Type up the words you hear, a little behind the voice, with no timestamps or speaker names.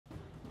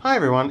Hi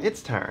everyone,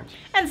 it's Tarrant.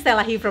 And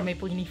Stella here from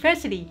Meeple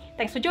University.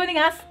 Thanks for joining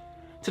us.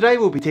 Today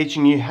we'll be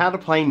teaching you how to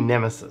play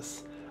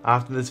Nemesis.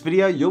 After this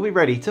video, you'll be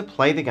ready to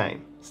play the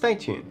game. Stay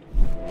tuned.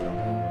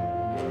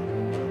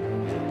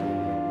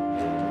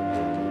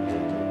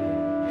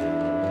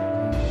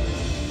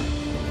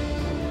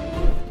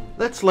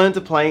 Let's learn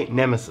to play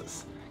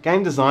Nemesis,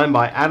 game designed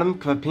by Adam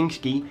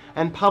Kvapinski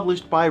and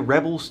published by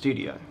Rebel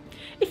Studio.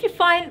 If you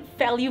find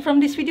value from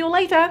this video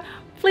later,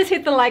 please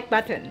hit the like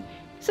button.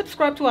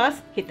 Subscribe to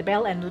us, hit the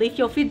bell and leave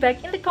your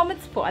feedback in the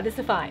comments for others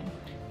to find.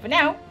 For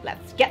now,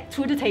 let's get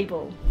to the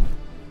table.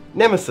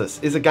 Nemesis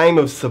is a game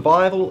of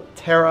survival,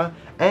 terror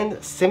and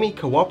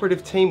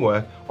semi-cooperative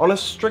teamwork on a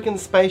stricken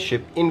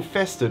spaceship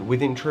infested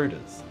with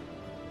intruders.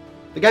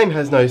 The game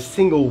has no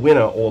single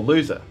winner or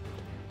loser.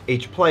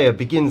 Each player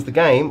begins the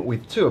game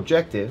with 2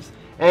 objectives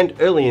and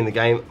early in the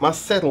game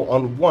must settle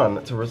on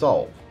one to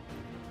resolve.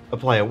 A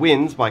player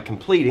wins by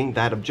completing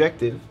that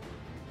objective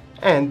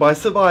and by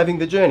surviving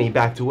the journey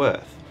back to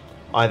Earth,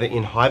 either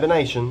in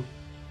hibernation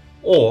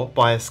or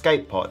by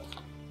escape pod.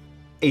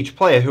 Each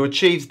player who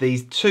achieves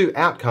these 2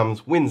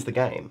 outcomes wins the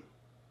game.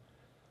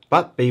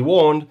 But be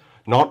warned,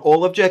 not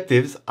all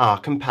objectives are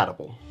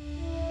compatible.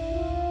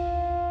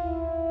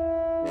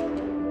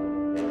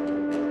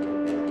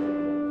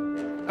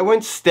 I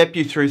won't step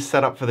you through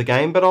setup for the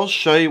game, but I'll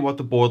show you what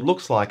the board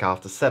looks like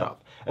after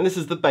setup, and this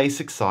is the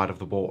basic side of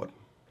the board.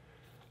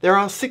 There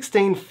are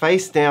 16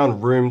 face-down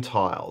room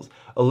tiles,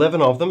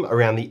 11 of them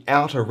around the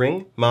outer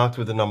ring marked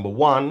with the number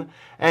 1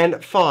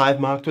 and 5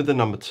 marked with the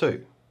number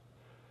 2.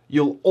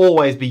 You'll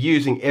always be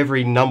using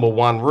every number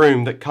 1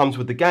 room that comes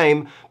with the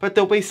game, but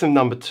there'll be some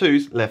number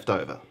 2s left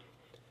over.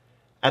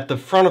 At the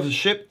front of the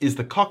ship is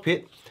the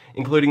cockpit,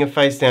 including a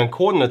face-down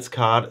coordinates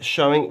card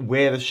showing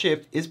where the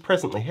ship is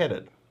presently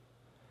headed.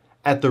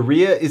 At the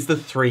rear is the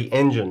 3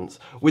 engines,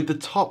 with the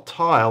top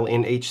tile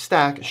in each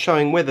stack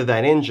showing whether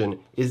that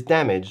engine is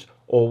damaged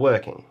or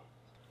working.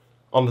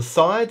 On the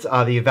sides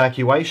are the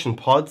evacuation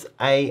pods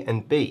A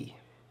and B.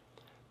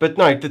 But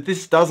note that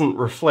this doesn't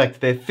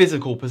reflect their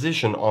physical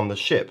position on the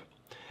ship.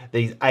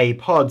 These A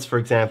pods, for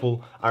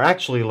example, are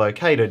actually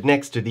located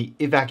next to the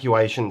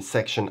evacuation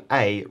section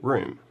A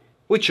room,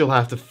 which you'll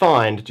have to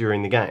find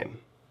during the game.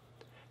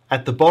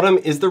 At the bottom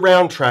is the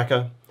round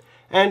tracker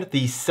and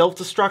the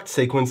self-destruct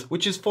sequence,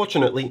 which is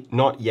fortunately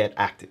not yet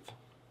active.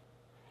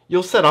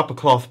 You'll set up a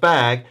cloth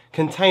bag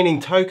containing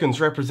tokens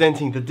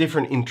representing the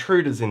different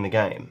intruders in the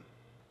game.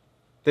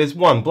 There's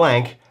 1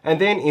 blank, and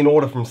then in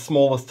order from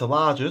smallest to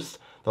largest,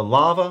 the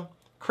larva,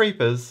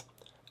 creepers,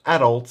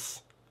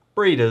 adults,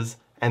 breeders,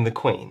 and the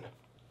queen.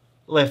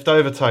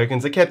 Leftover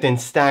tokens are kept in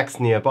stacks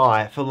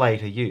nearby for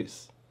later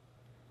use.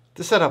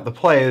 To set up the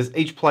players,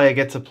 each player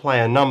gets a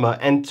player number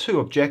and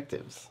 2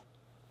 objectives.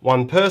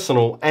 1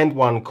 personal and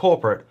 1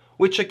 corporate,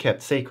 which are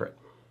kept secret.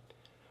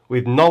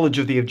 With knowledge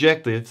of the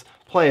objectives,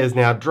 players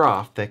now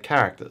draft their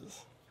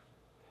characters.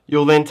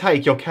 You'll then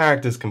take your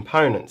character's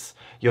components,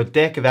 your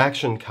deck of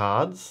action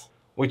cards,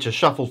 which are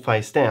shuffled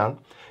face down,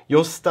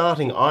 your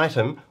starting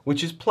item,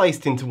 which is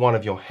placed into one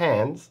of your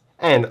hands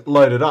and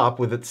loaded up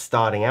with its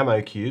starting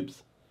ammo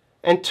cubes,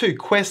 and 2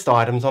 quest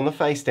items on the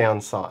face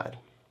down side.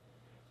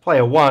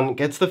 Player 1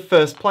 gets the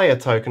first player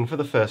token for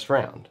the first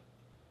round.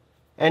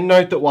 And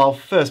note that while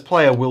first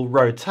player will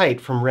rotate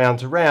from round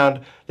to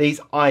round,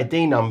 these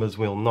ID numbers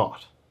will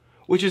not,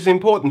 which is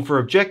important for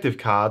objective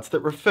cards that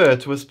refer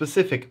to a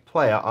specific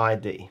player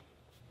ID.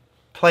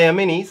 Player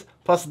minis,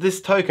 plus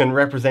this token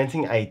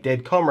representing a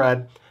dead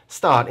comrade,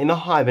 start in the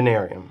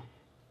hibernarium.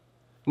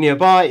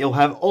 Nearby, you'll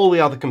have all the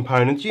other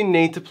components you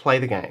need to play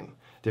the game,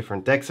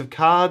 different decks of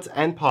cards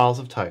and piles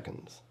of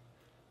tokens.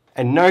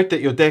 And note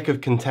that your deck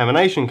of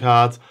contamination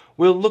cards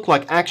will look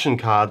like action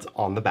cards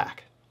on the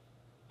back.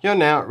 You're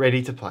now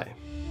ready to play.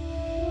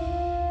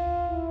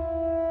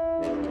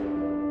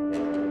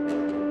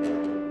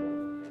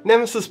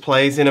 Nemesis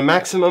plays in a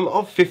maximum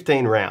of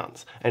 15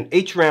 rounds, and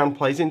each round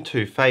plays in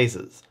 2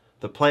 phases,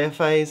 the player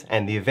phase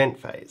and the event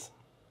phase.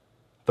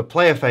 The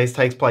player phase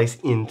takes place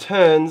in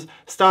turns,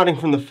 starting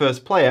from the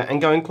first player and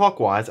going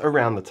clockwise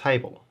around the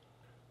table.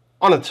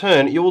 On a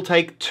turn, you will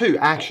take 2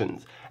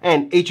 actions,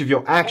 and each of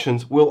your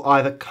actions will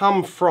either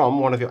come from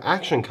one of your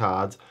action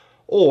cards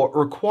or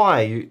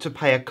require you to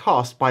pay a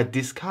cost by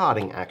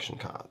discarding action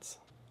cards.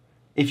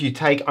 If you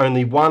take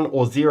only 1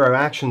 or 0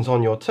 actions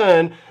on your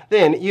turn,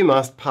 then you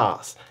must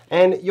pass,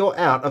 and you're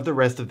out of the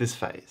rest of this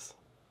phase.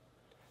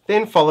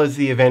 Then follows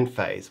the event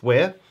phase,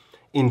 where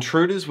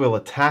intruders will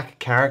attack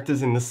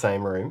characters in the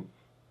same room.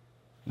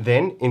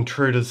 Then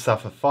intruders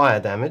suffer fire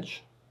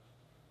damage.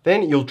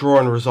 Then you'll draw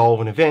and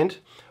resolve an event,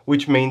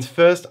 which means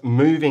first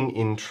moving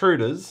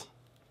intruders,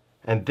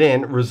 and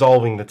then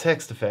resolving the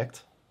text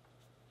effect.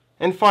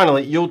 And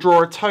finally, you'll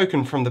draw a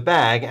token from the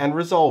bag and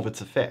resolve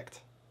its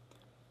effect.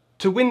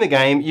 To win the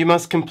game, you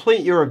must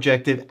complete your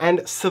objective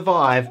and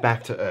survive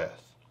back to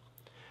Earth.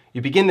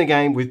 You begin the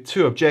game with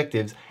 2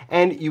 objectives,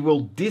 and you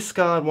will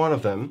discard one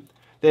of them,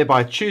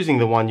 thereby choosing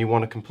the one you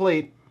want to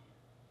complete,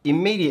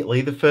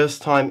 immediately the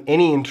first time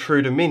any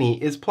intruder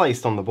mini is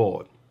placed on the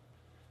board.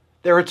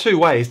 There are 2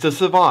 ways to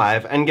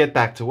survive and get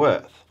back to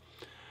Earth.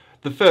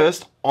 The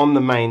first, on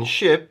the main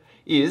ship,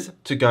 is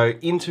to go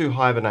into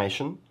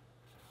hibernation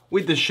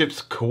with the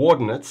ship's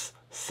coordinates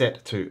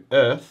set to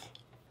Earth,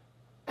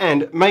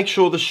 and make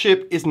sure the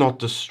ship is not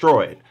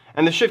destroyed.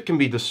 And the ship can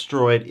be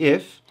destroyed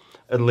if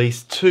at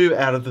least 2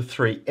 out of the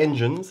 3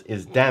 engines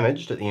is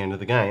damaged at the end of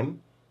the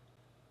game,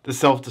 the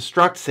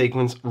self-destruct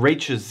sequence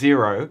reaches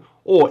 0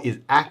 or is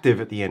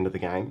active at the end of the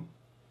game,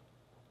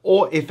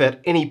 or if at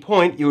any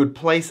point you would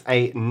place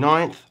a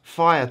 9th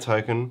fire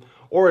token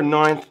or a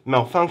 9th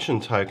malfunction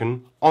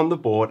token on the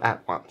board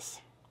at once.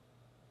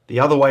 The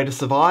other way to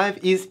survive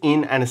is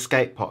in an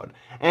escape pod,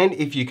 and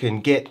if you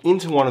can get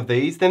into one of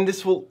these, then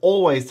this will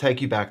always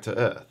take you back to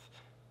Earth.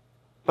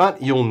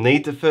 But you'll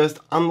need to first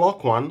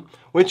unlock one,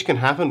 which can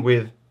happen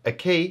with a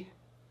key,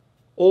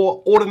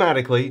 or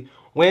automatically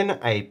when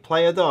a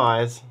player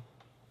dies,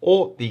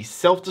 or the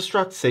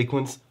self-destruct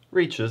sequence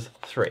reaches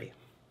 3.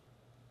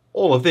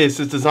 All of this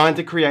is designed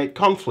to create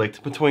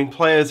conflict between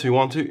players who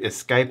want to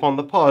escape on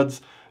the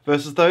pods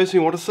versus those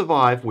who want to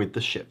survive with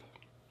the ship.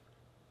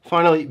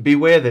 Finally,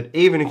 beware that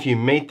even if you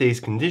meet these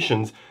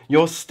conditions,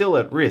 you're still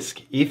at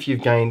risk if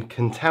you've gained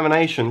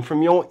contamination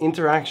from your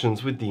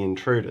interactions with the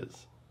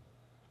intruders.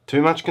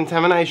 Too much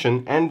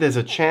contamination and there's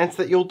a chance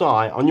that you'll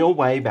die on your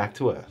way back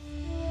to Earth.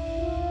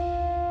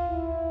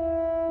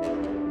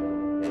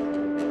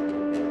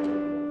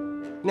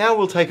 Now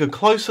we'll take a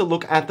closer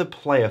look at the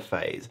player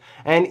phase,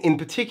 and in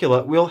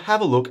particular we'll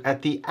have a look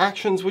at the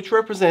actions which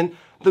represent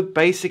the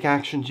basic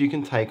actions you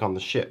can take on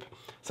the ship,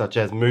 such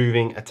as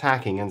moving,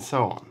 attacking, and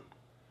so on.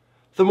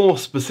 The more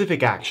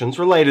specific actions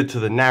related to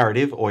the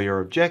narrative or your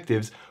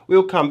objectives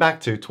we'll come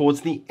back to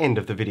towards the end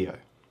of the video.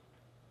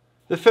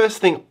 The first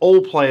thing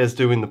all players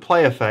do in the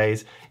player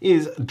phase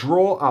is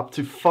draw up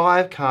to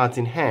 5 cards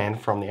in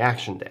hand from the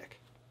action deck.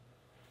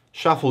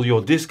 Shuffle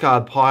your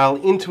discard pile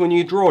into a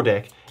new draw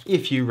deck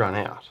if you run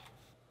out.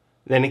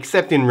 Then,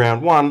 except in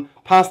round 1,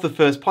 pass the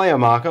first player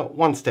marker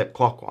 1 step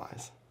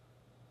clockwise.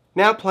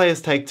 Now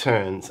players take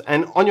turns,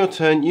 and on your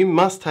turn you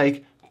must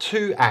take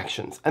 2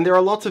 actions, and there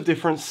are lots of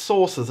different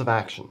sources of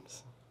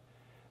actions.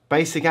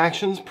 Basic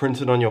actions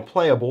printed on your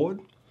player board,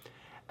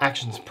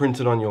 actions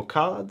printed on your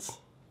cards,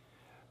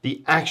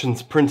 the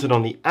actions printed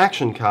on the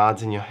action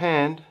cards in your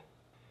hand,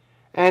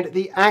 and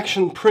the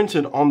action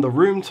printed on the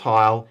room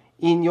tile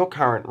in your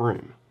current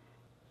room.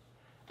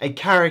 A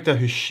character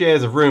who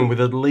shares a room with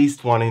at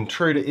least one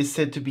intruder is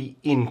said to be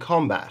in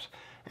combat,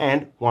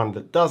 and one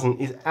that doesn't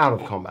is out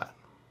of combat.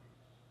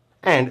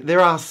 And there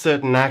are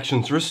certain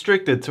actions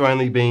restricted to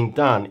only being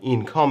done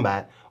in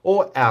combat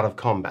or out of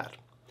combat.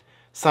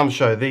 Some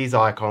show these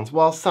icons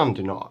while some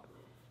do not.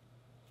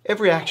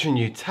 Every action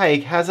you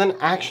take has an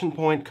action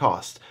point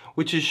cost,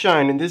 which is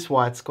shown in this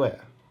white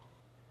square.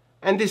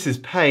 And this is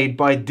paid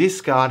by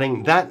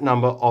discarding that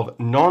number of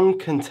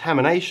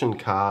non-contamination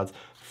cards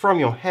from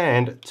your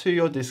hand to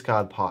your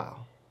discard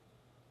pile.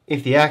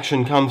 If the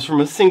action comes from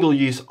a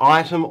single-use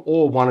item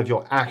or one of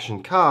your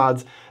action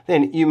cards,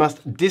 then you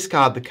must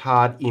discard the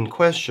card in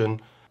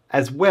question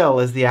as well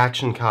as the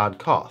action card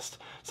cost.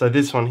 So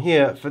this one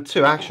here for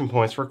 2 action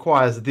points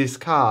requires this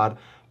card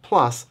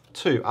plus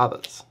 2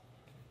 others.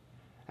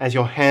 As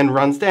your hand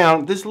runs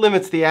down, this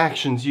limits the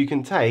actions you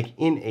can take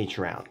in each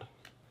round.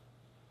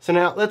 So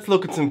now let's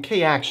look at some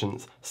key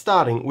actions,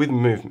 starting with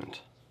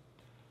movement.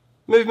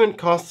 Movement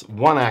costs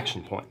 1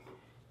 action point,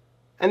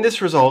 and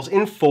this resolves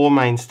in 4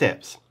 main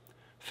steps.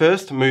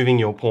 First, moving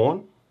your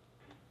pawn.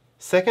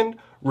 Second,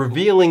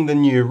 revealing the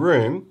new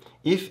room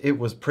if it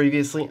was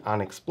previously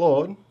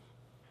unexplored.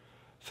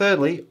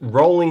 Thirdly,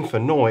 rolling for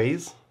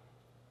noise.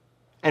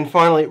 And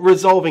finally,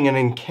 resolving an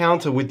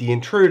encounter with the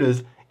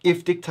intruders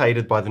if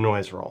dictated by the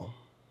noise roll.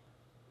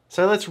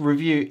 So let's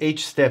review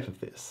each step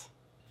of this.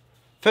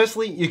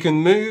 Firstly, you can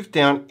move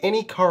down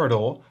any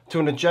corridor to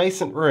an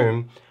adjacent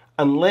room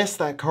unless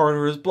that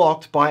corridor is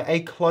blocked by a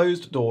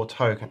closed door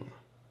token.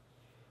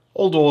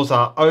 All doors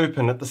are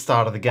open at the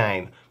start of the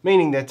game,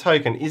 meaning their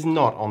token is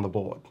not on the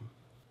board.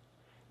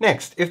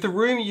 Next, if the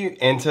room you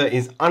enter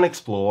is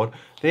unexplored,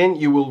 then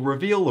you will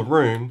reveal the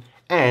room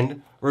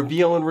and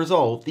reveal and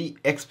resolve the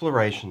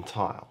exploration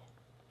tile.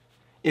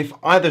 If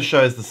either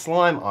shows the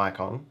slime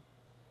icon,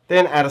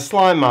 then add a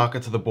slime marker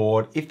to the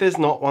board if there's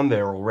not one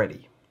there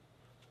already.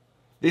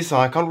 This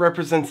icon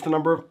represents the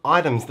number of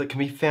items that can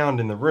be found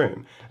in the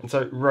room, and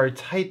so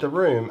rotate the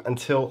room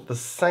until the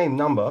same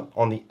number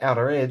on the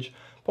outer edge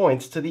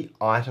points to the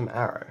item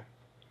arrow.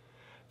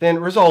 Then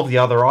resolve the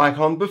other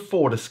icon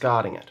before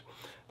discarding it.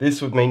 This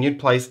would mean you'd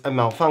place a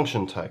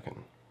malfunction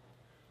token.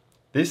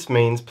 This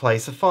means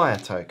place a fire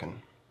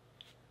token.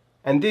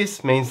 And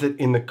this means that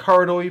in the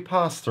corridor you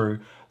pass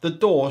through, the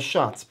door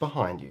shuts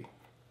behind you.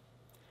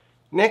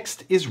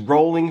 Next is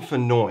rolling for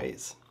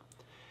noise.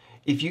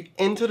 If you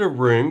entered a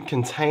room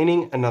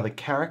containing another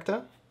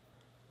character,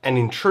 an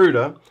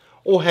intruder,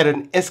 or had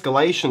an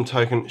escalation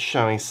token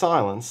showing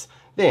silence,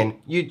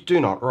 then you do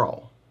not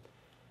roll.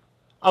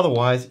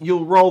 Otherwise,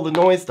 you'll roll the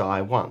noise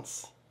die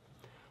once.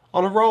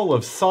 On a roll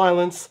of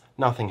silence,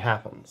 nothing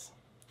happens.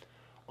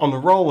 On the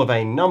roll of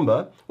a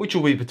number, which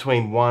will be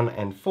between 1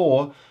 and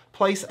 4,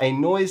 place a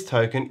noise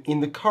token in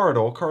the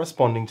corridor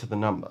corresponding to the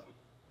number.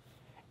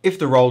 If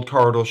the rolled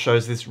corridor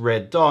shows this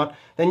red dot,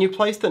 then you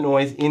place the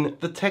noise in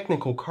the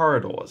technical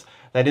corridors,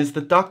 that is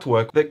the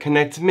ductwork that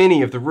connects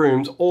many of the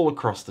rooms all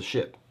across the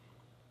ship.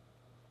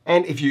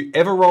 And if you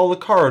ever roll a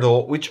corridor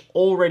which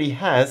already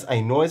has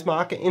a noise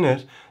marker in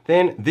it,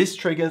 then this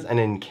triggers an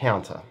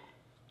encounter.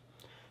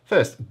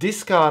 First,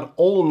 discard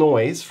all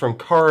noise from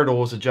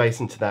corridors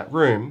adjacent to that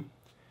room,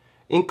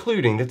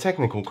 including the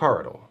technical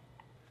corridor.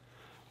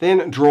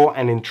 Then draw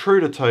an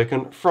intruder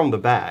token from the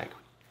bag.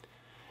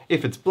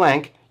 If it's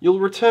blank, you'll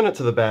return it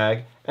to the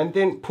bag and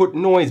then put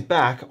noise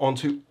back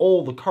onto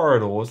all the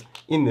corridors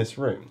in this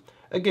room,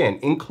 again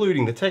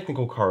including the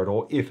technical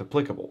corridor if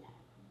applicable.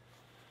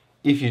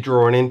 If you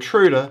draw an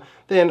intruder,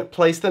 then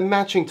place the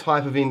matching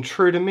type of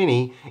intruder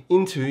mini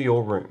into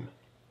your room.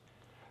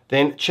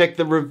 Then check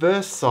the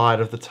reverse side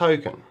of the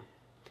token.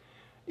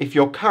 If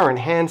your current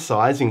hand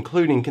size,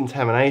 including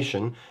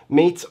contamination,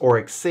 meets or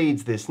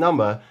exceeds this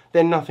number,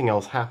 then nothing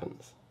else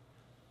happens.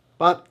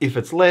 But if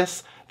it's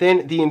less,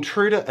 then the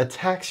intruder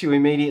attacks you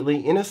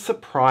immediately in a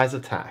surprise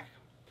attack.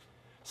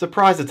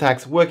 Surprise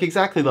attacks work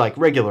exactly like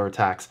regular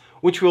attacks,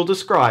 which we'll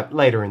describe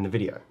later in the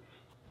video.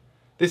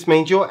 This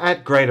means you're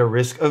at greater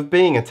risk of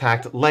being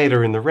attacked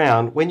later in the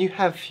round when you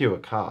have fewer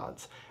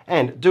cards.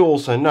 And do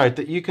also note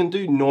that you can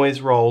do noise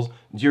rolls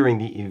during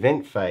the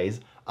event phase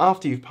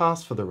after you've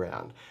passed for the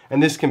round,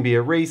 and this can be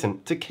a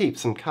reason to keep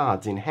some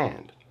cards in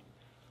hand.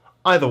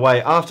 Either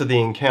way, after the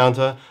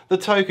encounter, the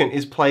token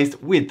is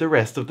placed with the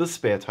rest of the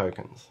spare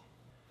tokens.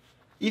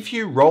 If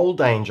you roll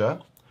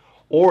danger,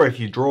 or if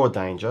you draw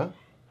danger,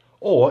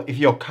 or if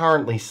you're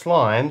currently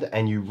slimed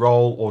and you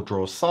roll or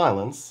draw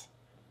silence,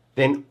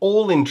 then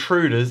all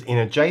intruders in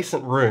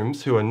adjacent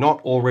rooms who are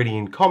not already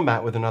in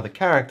combat with another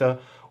character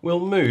will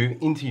move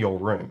into your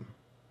room.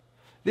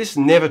 This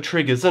never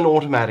triggers an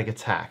automatic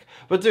attack,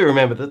 but do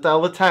remember that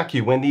they'll attack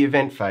you when the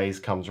event phase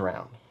comes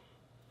around.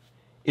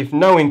 If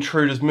no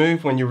intruders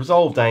move when you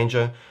resolve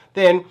danger,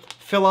 then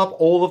fill up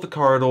all of the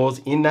corridors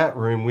in that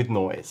room with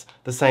noise,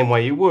 the same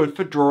way you would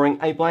for drawing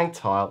a blank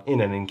tile in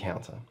an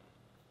encounter.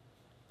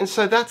 And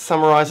so that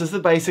summarizes the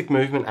basic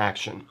movement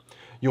action.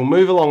 You'll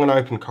move along an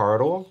open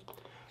corridor,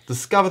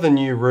 discover the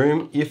new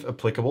room if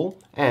applicable,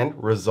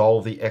 and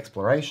resolve the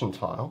exploration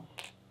tile.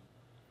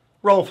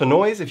 Roll for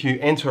noise if you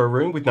enter a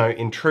room with no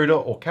intruder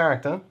or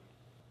character,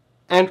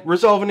 and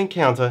resolve an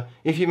encounter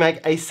if you make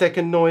a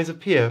second noise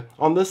appear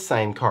on the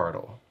same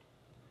corridor.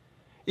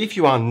 If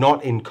you are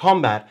not in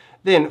combat,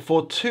 then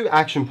for 2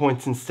 action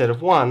points instead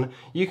of 1,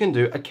 you can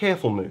do a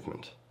careful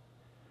movement.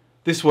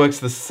 This works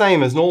the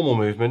same as normal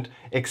movement,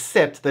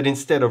 except that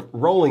instead of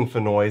rolling for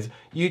noise,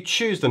 you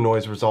choose the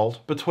noise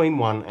result between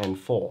 1 and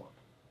 4.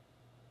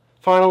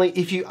 Finally,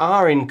 if you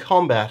are in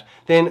combat,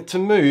 then to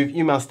move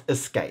you must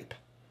escape.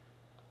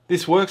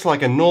 This works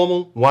like a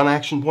normal 1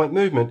 action point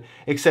movement,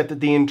 except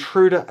that the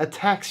intruder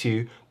attacks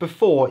you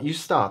before you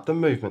start the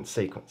movement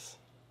sequence.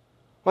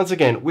 Once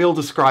again, we'll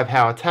describe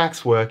how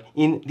attacks work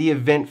in the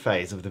event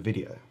phase of the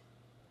video.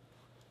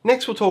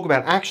 Next, we'll talk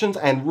about actions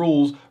and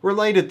rules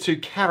related to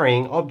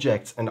carrying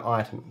objects and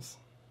items.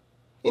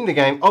 In the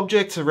game,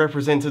 objects are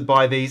represented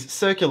by these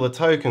circular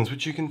tokens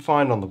which you can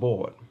find on the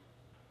board,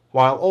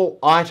 while all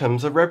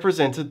items are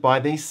represented by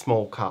these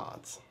small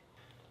cards.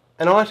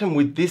 An item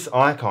with this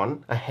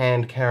icon, a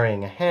hand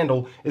carrying a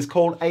handle, is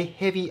called a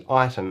heavy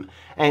item,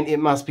 and it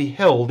must be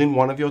held in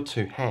one of your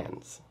 2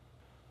 hands.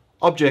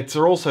 Objects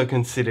are also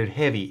considered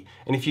heavy,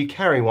 and if you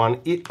carry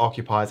one, it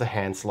occupies a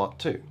hand slot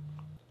too.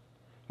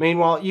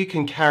 Meanwhile, you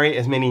can carry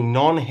as many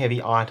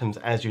non-heavy items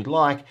as you'd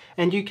like,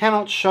 and you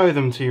cannot show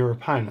them to your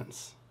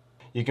opponents.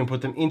 You can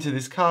put them into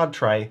this card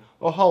tray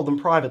or hold them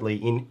privately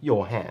in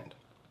your hand.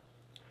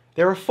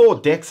 There are 4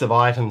 decks of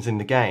items in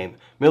the game: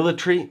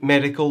 military,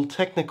 medical,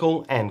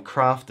 technical, and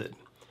crafted.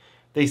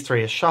 These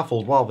 3 are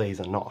shuffled while these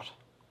are not.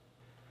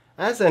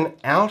 As an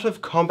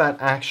out-of-combat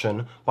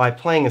action, by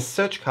playing a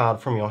search card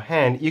from your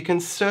hand, you can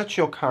search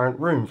your current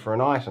room for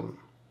an item,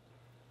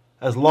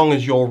 as long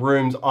as your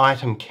room's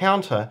item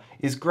counter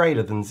is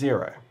greater than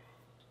 0.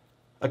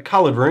 A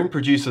coloured room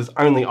produces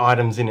only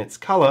items in its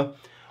colour.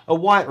 A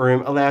white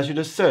room allows you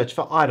to search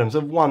for items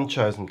of one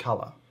chosen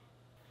colour,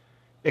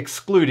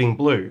 excluding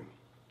blue.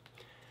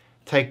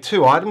 Take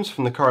 2 items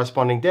from the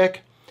corresponding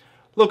deck,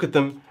 look at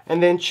them,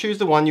 and then choose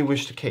the one you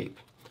wish to keep,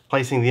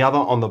 placing the other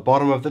on the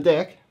bottom of the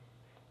deck,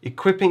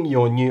 equipping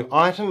your new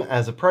item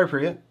as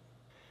appropriate,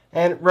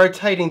 and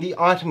rotating the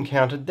item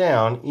counter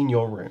down in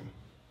your room.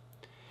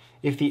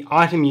 If the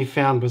item you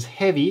found was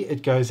heavy,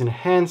 it goes in a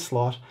hand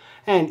slot,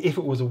 and if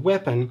it was a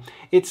weapon,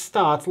 it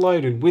starts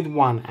loaded with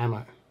 1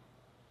 ammo.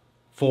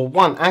 For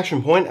 1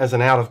 action point as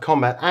an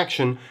out-of-combat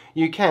action,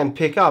 you can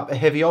pick up a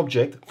heavy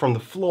object from the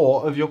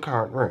floor of your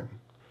current room,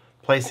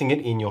 placing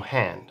it in your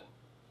hand.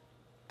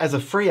 As a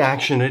free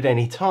action at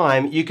any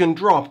time, you can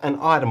drop an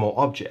item or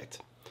object.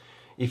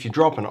 If you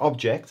drop an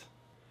object,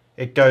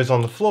 it goes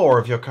on the floor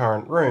of your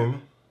current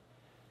room,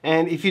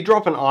 and if you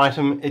drop an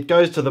item, it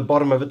goes to the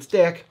bottom of its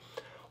deck,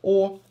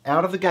 or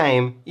out of the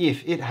game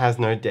if it has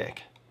no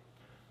deck.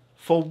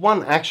 For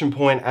one action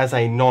point as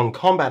a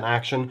non-combat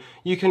action,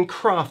 you can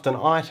craft an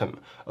item,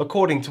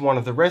 according to one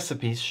of the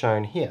recipes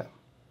shown here.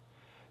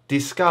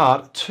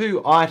 Discard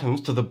 2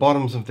 items to the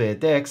bottoms of their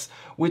decks,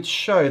 which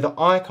show the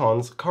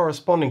icons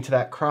corresponding to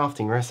that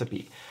crafting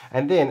recipe,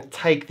 and then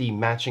take the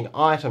matching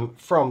item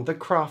from the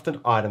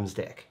crafted items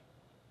deck.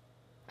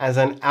 As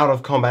an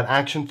out-of-combat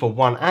action for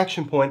one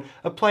action point,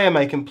 a player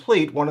may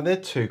complete one of their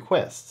 2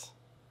 quests.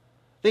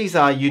 These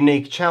are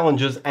unique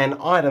challenges and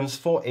items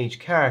for each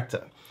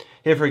character.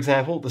 Here, for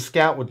example, the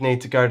scout would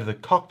need to go to the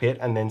cockpit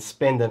and then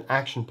spend an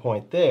action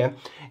point there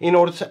in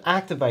order to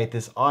activate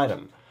this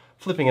item,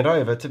 flipping it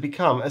over to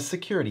become a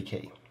security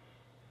key.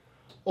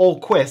 All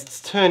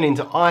quests turn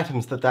into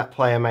items that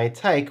player may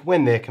take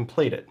when they're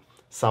completed,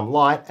 some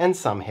light and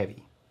some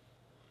heavy.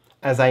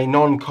 As a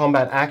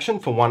non-combat action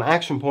for one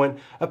action point,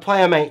 a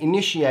player may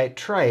initiate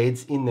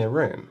trades in their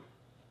room.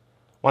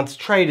 Once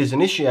trade is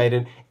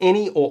initiated,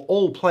 any or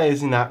all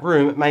players in that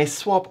room may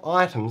swap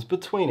items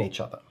between each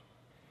other.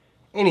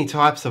 Any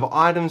types of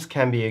items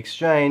can be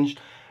exchanged,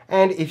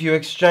 and if you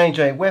exchange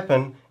a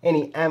weapon,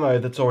 any ammo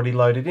that's already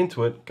loaded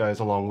into it goes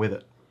along with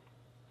it.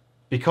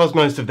 Because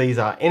most of these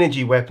are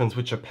energy weapons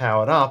which are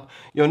powered up,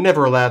 you're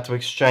never allowed to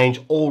exchange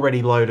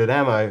already loaded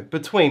ammo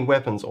between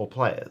weapons or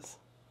players.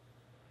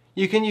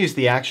 You can use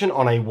the action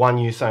on a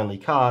one-use only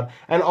card,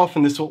 and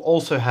often this will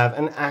also have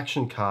an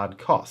action card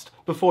cost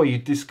before you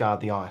discard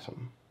the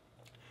item.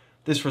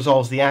 This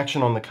resolves the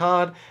action on the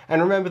card,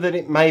 and remember that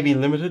it may be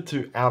limited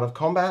to out of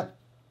combat,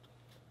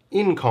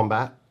 in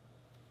combat,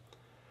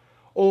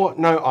 or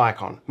no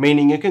icon,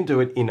 meaning you can do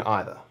it in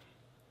either.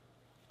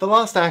 The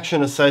last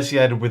action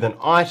associated with an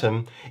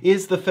item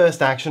is the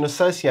first action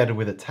associated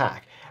with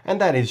attack,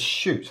 and that is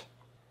shoot.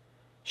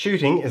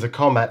 Shooting is a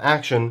combat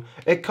action,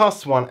 it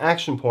costs 1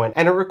 action point,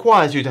 and it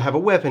requires you to have a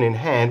weapon in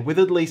hand with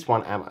at least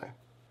 1 ammo.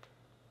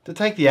 To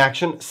take the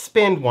action,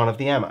 spend 1 of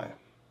the ammo.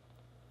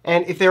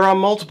 And if there are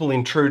multiple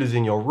intruders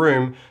in your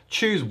room,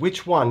 choose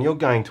which one you're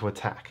going to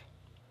attack.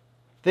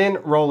 Then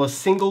roll a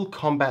single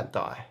combat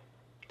die.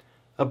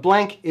 A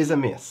blank is a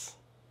miss.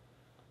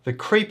 The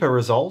creeper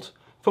result,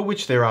 for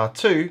which there are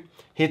 2,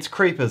 hits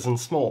creepers and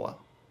smaller.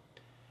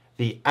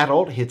 The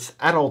adult hits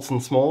adults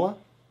and smaller.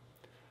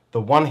 The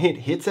 1 hit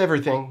hits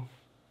everything.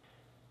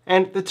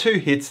 And the 2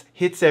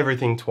 hits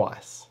everything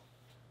twice.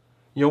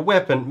 Your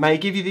weapon may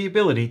give you the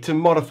ability to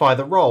modify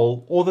the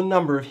roll or the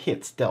number of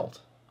hits dealt.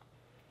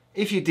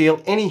 If you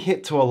deal any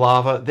hit to a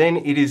lava, then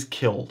it is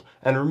killed,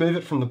 and remove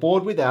it from the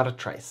board without a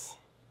trace.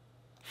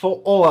 For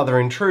all other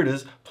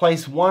intruders,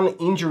 place 1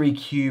 injury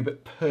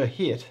cube per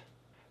hit.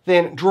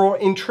 Then draw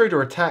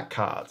intruder attack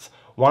cards,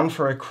 1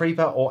 for a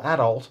creeper or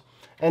adult,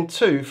 and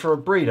 2 for a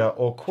breeder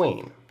or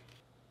queen.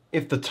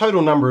 If the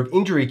total number of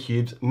injury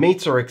cubes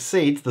meets or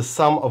exceeds the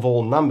sum of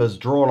all numbers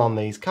drawn on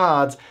these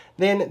cards,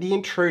 then the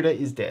intruder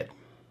is dead.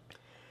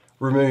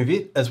 Remove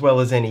it as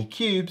well as any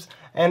cubes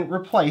and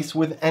replace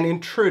with an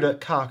intruder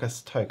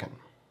carcass token.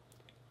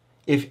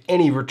 If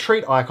any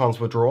retreat icons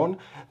were drawn,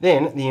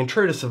 then the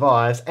intruder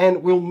survives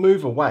and will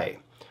move away.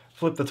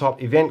 Flip the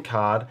top event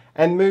card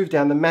and move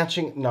down the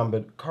matching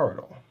numbered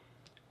corridor.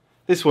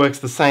 This works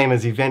the same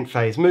as event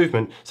phase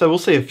movement, so we'll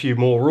see a few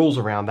more rules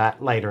around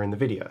that later in the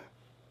video.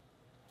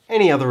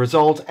 Any other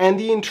result and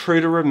the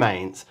intruder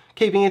remains,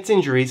 keeping its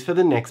injuries for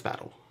the next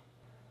battle.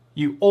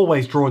 You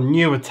always draw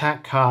new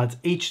attack cards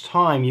each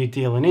time you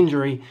deal an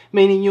injury,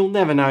 meaning you'll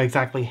never know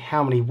exactly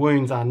how many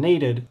wounds are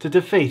needed to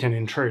defeat an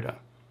intruder.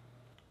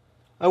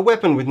 A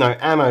weapon with no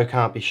ammo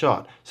can't be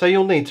shot, so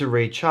you'll need to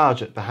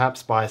recharge it,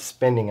 perhaps by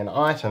spending an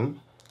item,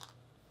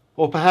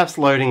 or perhaps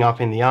loading up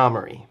in the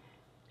armory.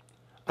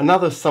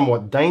 Another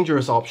somewhat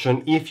dangerous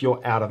option if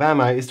you're out of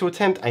ammo is to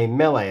attempt a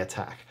melee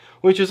attack,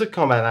 which is a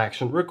combat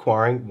action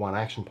requiring 1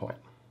 action point.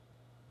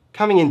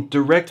 Coming in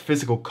direct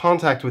physical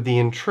contact with the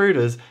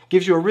intruders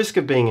gives you a risk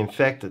of being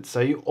infected, so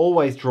you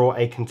always draw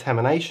a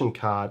contamination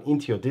card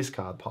into your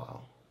discard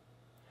pile.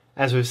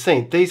 As we've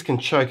seen, these can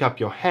choke up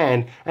your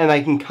hand and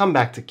they can come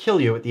back to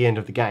kill you at the end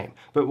of the game,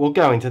 but we'll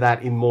go into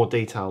that in more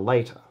detail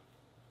later.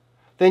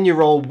 Then you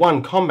roll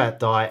 1 combat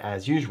die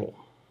as usual.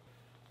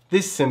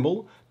 This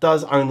symbol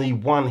does only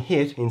 1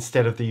 hit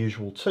instead of the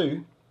usual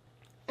 2,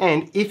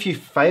 and if you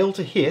fail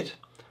to hit,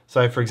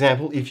 so for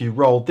example if you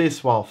rolled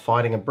this while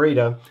fighting a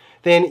breeder,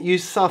 then you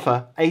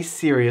suffer a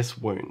serious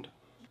wound.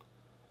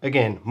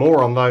 Again,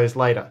 more on those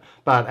later,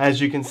 but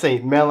as you can see,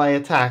 melee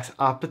attacks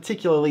are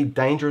particularly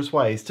dangerous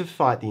ways to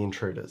fight the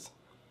intruders.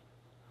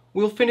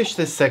 We'll finish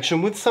this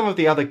section with some of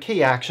the other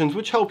key actions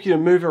which help you to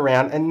move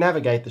around and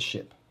navigate the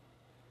ship.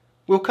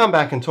 We'll come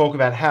back and talk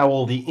about how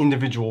all the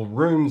individual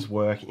rooms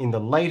work in the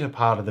later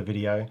part of the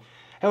video.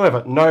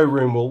 However, no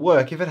room will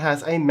work if it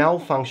has a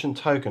malfunction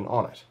token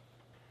on it.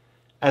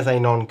 As a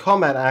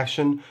non-combat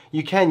action,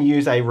 you can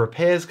use a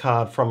repairs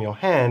card from your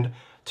hand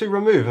to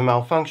remove a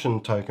malfunction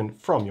token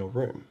from your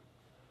room.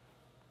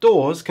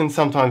 Doors can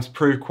sometimes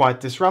prove quite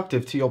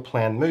disruptive to your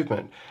planned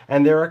movement,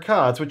 and there are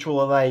cards which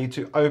will allow you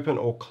to open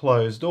or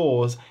close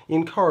doors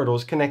in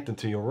corridors connected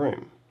to your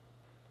room.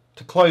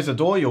 To close a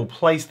door, you'll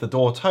place the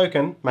door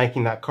token,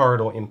 making that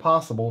corridor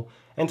impassable,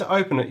 and to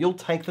open it, you'll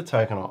take the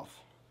token off.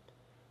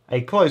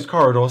 A closed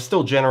corridor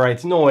still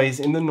generates noise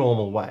in the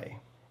normal way,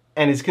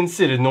 and is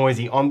considered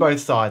noisy on both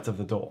sides of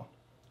the door.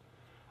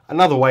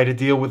 Another way to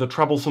deal with a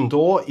troublesome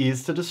door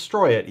is to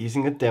destroy it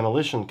using a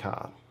demolition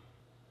card.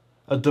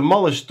 A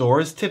demolished door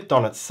is tipped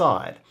on its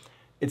side.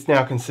 It's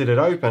now considered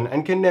open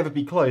and can never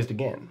be closed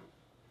again.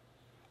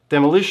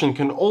 Demolition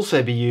can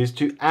also be used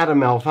to add a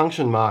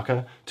malfunction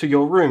marker to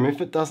your room if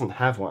it doesn't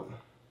have one.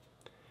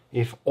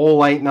 If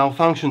all 8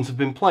 malfunctions have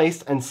been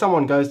placed and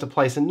someone goes to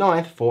place a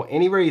 9th for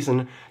any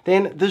reason,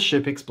 then the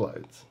ship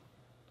explodes.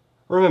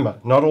 Remember,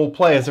 not all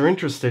players are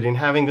interested in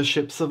having the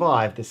ship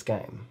survive this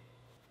game.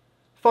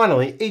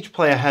 Finally, each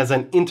player has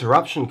an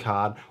interruption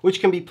card which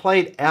can be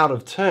played out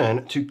of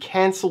turn to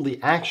cancel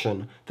the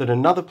action that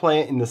another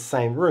player in the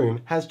same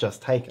room has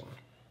just taken.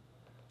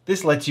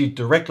 This lets you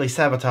directly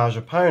sabotage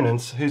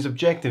opponents whose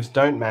objectives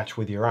don't match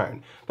with your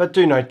own, but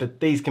do note that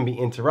these can be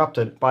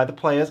interrupted by the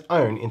player's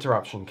own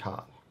interruption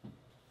card.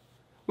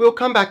 We'll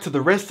come back to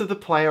the rest of the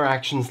player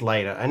actions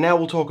later, and now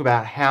we'll talk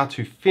about how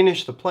to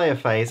finish the player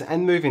phase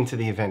and move into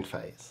the event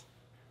phase.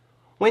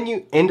 When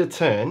you end a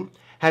turn,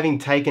 having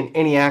taken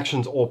any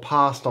actions or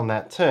passed on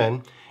that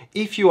turn,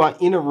 if you are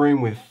in a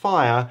room with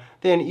fire,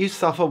 then you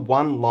suffer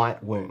 1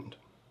 light wound.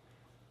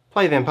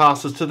 Play then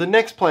passes to the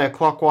next player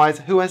clockwise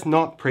who has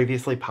not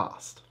previously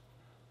passed.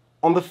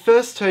 On the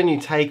first turn you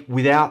take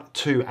without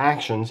 2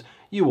 actions,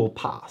 you will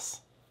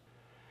pass.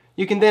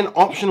 You can then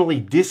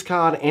optionally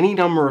discard any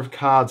number of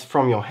cards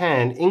from your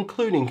hand,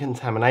 including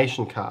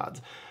contamination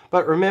cards,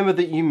 but remember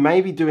that you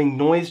may be doing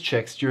noise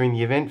checks during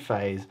the event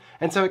phase,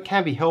 and so it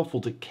can be helpful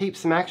to keep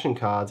some action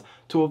cards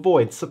to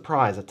avoid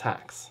surprise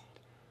attacks.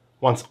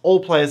 Once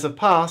all players have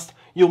passed,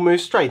 you'll move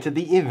straight to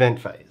the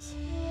event phase.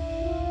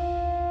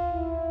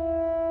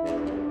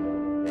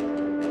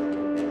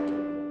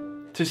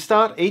 To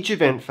start each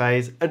event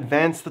phase,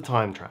 advance the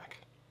time track.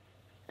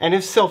 And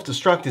if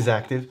self-destruct is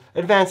active,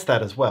 advance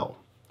that as well.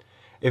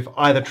 If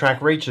either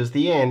track reaches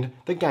the end,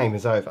 the game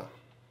is over.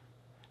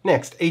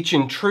 Next, each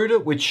intruder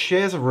which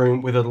shares a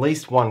room with at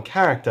least 1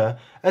 character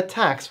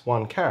attacks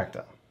 1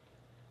 character.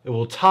 It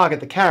will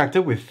target the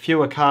character with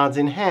fewer cards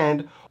in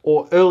hand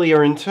or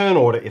earlier in turn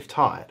order if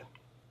tied.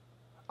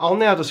 I'll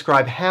now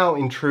describe how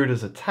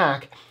intruders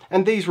attack,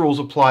 and these rules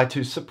apply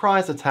to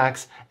surprise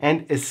attacks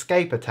and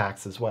escape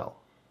attacks as well.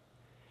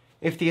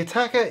 If the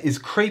attacker is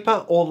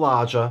creeper or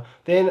larger,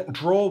 then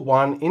draw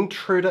 1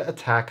 intruder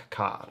attack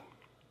card.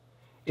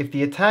 If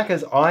the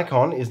attacker's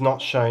icon is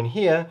not shown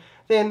here,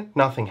 then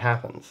nothing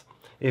happens.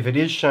 If it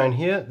is shown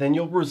here, then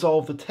you'll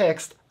resolve the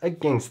text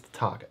against the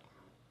target.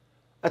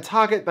 A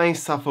target may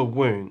suffer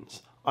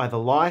wounds, either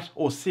light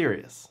or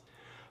serious.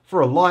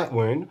 For a light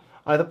wound,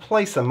 either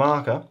place a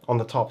marker on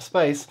the top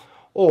space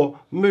or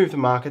move the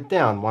marker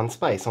down 1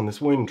 space on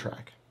this wound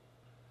track.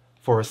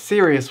 For a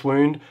serious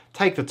wound,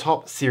 take the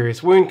top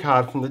serious wound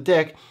card from the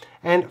deck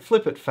and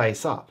flip it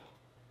face up.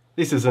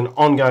 This is an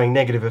ongoing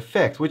negative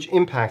effect which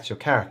impacts your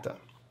character.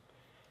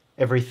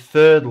 Every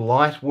 3rd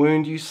light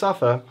wound you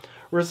suffer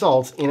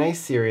results in a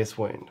serious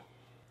wound.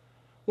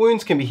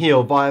 Wounds can be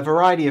healed by a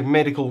variety of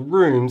medical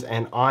rooms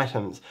and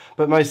items,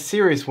 but most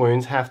serious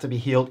wounds have to be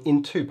healed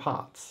in 2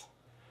 parts.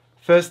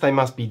 First, they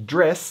must be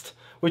dressed,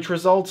 which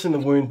results in the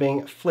wound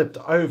being flipped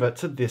over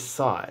to this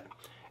side.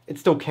 It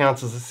still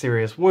counts as a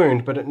serious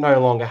wound, but it no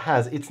longer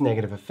has its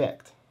negative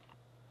effect.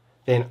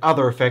 Then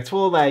other effects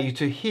will allow you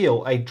to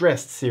heal a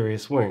dressed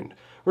serious wound,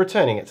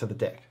 returning it to the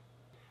deck.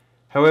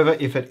 However,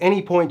 if at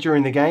any point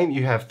during the game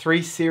you have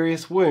 3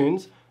 serious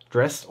wounds,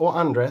 dressed or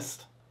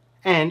undressed,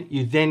 and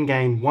you then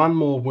gain 1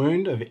 more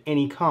wound of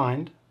any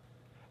kind,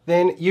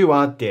 then you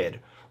are dead.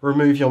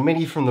 Remove your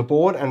mini from the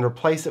board and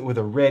replace it with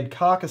a red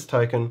carcass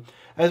token,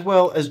 as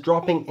well as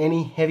dropping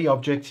any heavy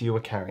objects you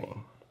are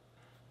carrying.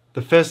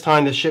 The first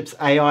time the ship's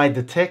AI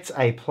detects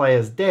a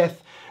player's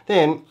death,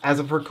 then, as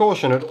a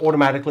precaution, it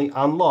automatically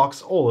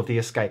unlocks all of the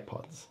escape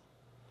pods.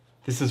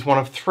 This is one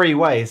of 3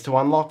 ways to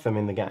unlock them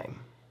in the game.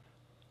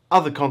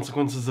 Other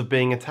consequences of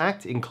being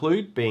attacked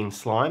include being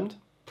slimed,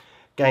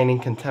 gaining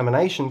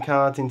contamination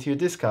cards into your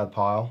discard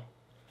pile,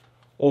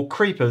 or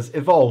creepers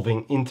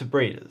evolving into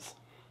breeders.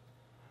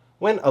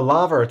 When a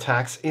larva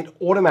attacks, it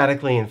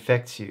automatically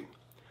infects you.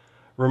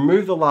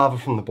 Remove the larva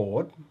from the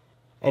board,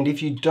 and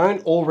if you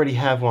don't already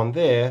have one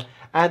there,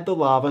 add the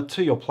larva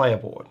to your player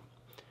board.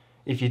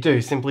 If you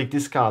do, simply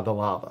discard the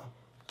larva.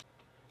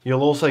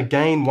 You'll also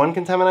gain 1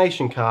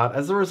 contamination card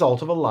as a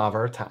result of a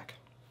larva attack.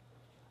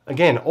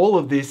 Again, all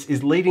of this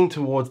is leading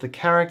towards the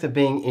character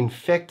being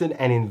infected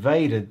and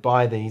invaded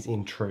by these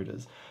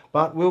intruders,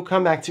 but we'll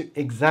come back to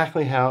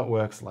exactly how it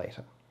works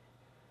later.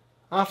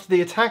 After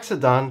the attacks are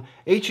done,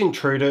 each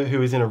intruder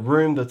who is in a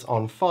room that's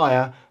on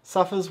fire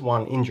suffers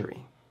 1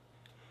 injury.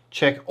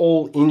 Check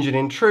all injured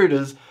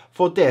intruders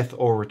for death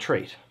or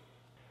retreat.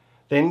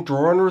 Then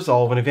draw and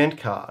resolve an event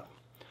card.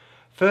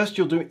 First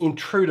you'll do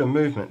intruder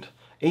movement.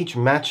 Each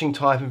matching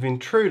type of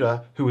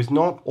intruder who is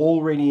not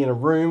already in a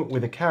room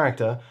with a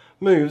character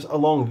moves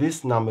along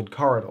this numbered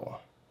corridor.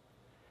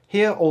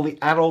 Here all the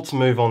adults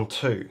move on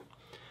 2.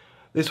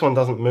 This one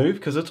doesn't move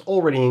because it's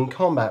already in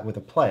combat with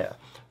a player,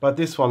 but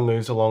this one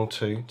moves along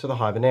 2 to the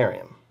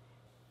hibernarium.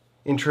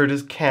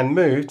 Intruders can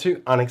move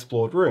to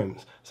unexplored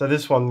rooms, so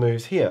this one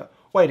moves here,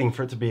 waiting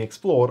for it to be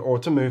explored or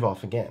to move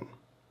off again.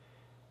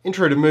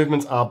 Intruder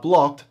movements are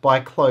blocked by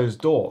closed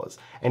doors,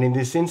 and in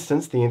this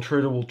instance the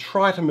intruder will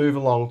try to move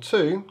along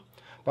 2,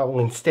 but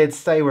will instead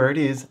stay where it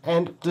is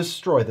and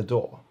destroy the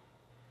door.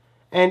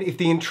 And if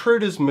the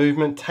intruder's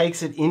movement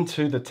takes it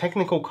into the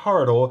technical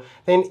corridor,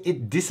 then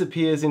it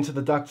disappears into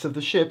the ducts of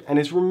the ship and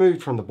is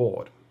removed from the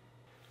board.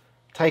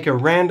 Take a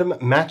random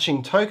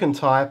matching token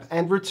type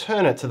and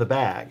return it to the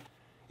bag.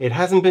 It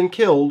hasn't been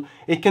killed,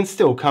 it can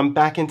still come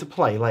back into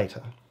play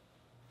later.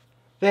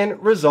 Then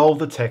resolve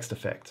the text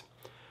effect.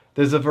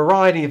 There's a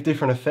variety of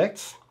different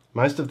effects,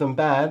 most of them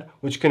bad,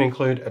 which can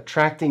include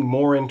attracting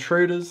more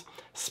intruders,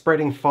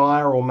 spreading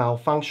fire or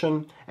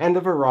malfunction, and a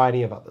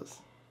variety of others.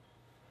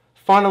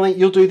 Finally,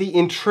 you'll do the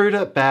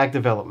intruder bag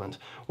development,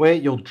 where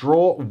you'll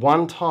draw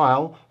one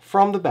tile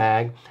from the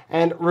bag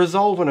and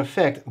resolve an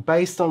effect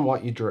based on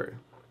what you drew.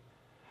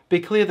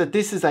 Be clear that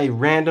this is a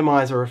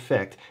randomizer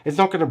effect. It's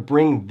not going to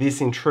bring this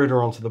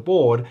intruder onto the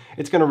board,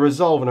 it's going to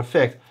resolve an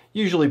effect,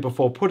 usually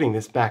before putting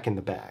this back in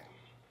the bag.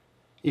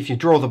 If you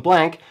draw the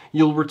blank,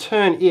 you'll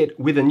return it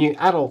with a new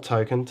adult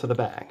token to the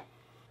bag.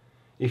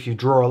 If you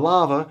draw a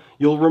lava,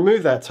 you'll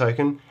remove that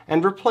token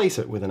and replace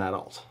it with an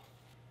adult.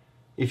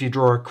 If you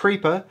draw a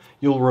creeper,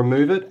 you'll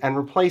remove it and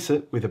replace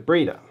it with a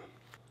breeder.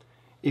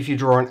 If you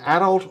draw an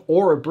adult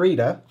or a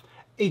breeder,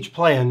 each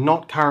player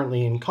not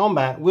currently in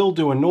combat will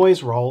do a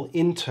noise roll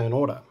in turn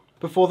order,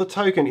 before the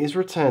token is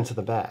returned to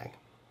the bag.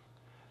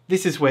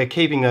 This is where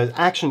keeping those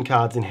action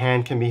cards in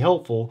hand can be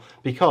helpful,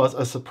 because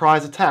a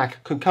surprise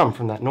attack could come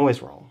from that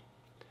noise roll.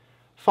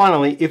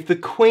 Finally, if the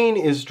queen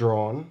is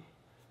drawn,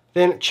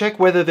 then check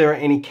whether there are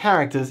any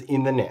characters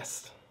in the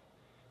nest.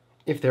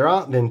 If there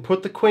are, then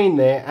put the queen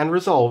there and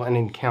resolve an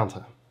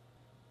encounter.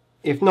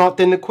 If not,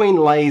 then the queen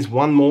lays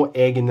one more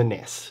egg in the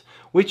nest,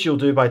 which you'll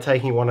do by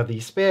taking one of the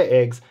spare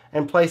eggs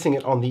and placing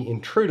it on the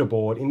intruder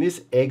board in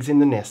this eggs in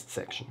the nest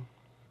section.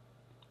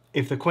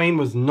 If the queen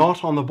was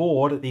not on the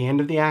board at the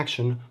end of the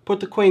action, put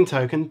the queen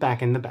token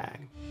back in the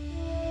bag.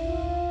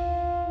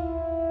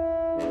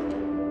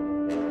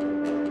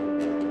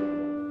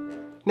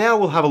 Now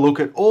we'll have a look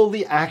at all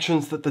the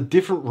actions that the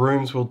different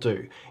rooms will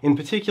do, in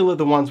particular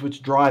the ones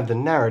which drive the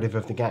narrative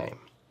of the game.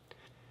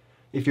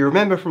 If you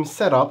remember from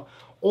setup,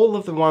 all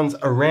of the ones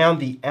around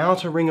the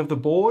outer ring of the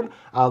board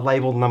are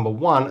labelled number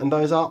 1, and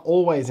those are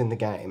always in the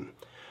game.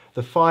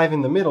 The 5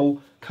 in the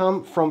middle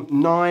come from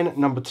 9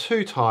 number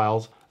 2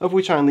 tiles, of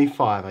which only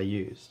 5 are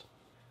used.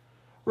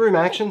 Room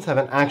actions have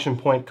an action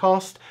point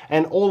cost,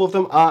 and all of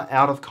them are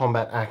out of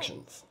combat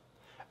actions.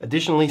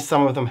 Additionally,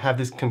 some of them have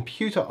this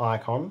computer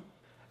icon,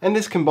 and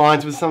this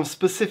combines with some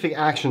specific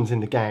actions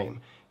in the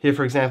game. Here,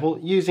 for example,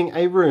 using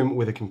a room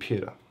with a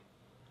computer.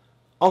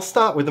 I'll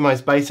start with the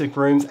most basic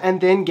rooms and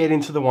then get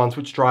into the ones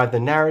which drive the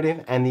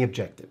narrative and the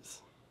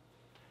objectives.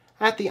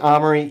 At the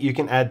armory, you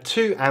can add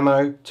 2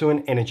 ammo to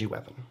an energy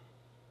weapon.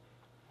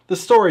 The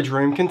storage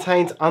room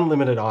contains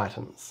unlimited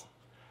items.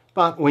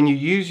 But when you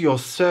use your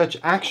search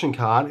action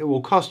card, it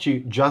will cost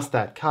you just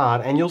that card,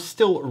 and you'll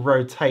still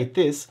rotate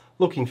this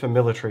looking for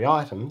military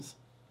items.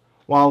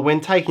 While when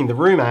taking the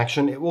room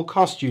action, it will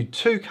cost you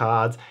 2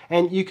 cards,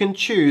 and you can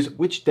choose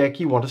which deck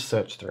you want to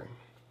search through.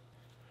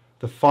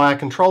 The fire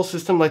control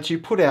system lets you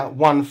put out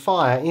 1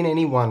 fire in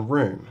any one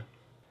room.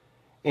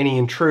 Any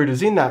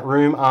intruders in that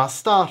room are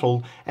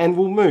startled and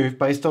will move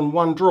based on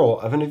 1 draw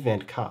of an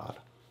event card.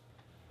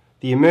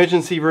 The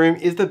emergency room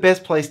is the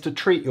best place to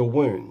treat your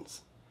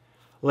wounds,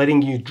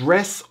 letting you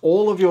dress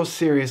all of your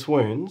serious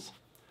wounds,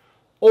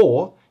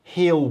 or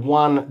heal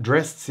 1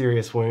 dressed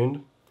serious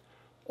wound,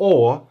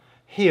 or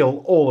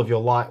heal all of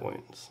your light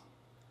wounds.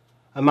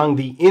 Among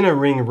the inner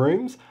ring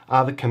rooms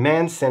are the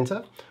command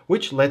center,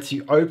 which lets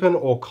you open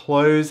or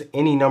close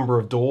any number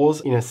of doors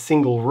in a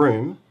single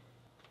room,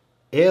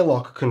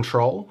 airlock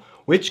control,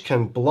 which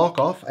can block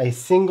off a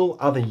single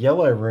other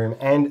yellow room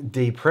and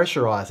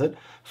depressurize it,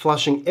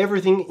 flushing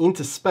everything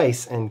into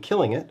space and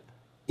killing it,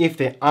 if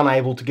they're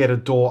unable to get a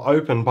door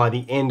open by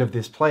the end of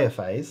this player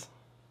phase.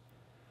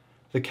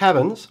 The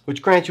cabins,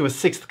 which grant you a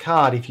 6th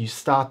card if you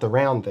start the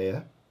round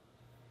there.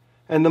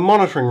 And the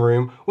monitoring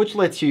room, which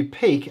lets you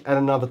peek at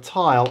another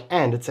tile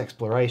and its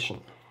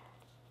exploration.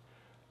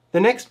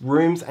 The next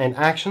rooms and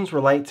actions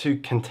relate to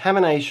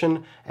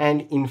contamination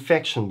and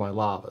infection by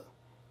lava.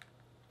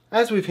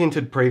 As we've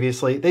hinted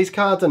previously, these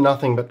cards are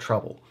nothing but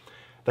trouble.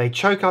 They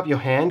choke up your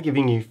hand,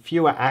 giving you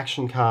fewer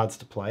action cards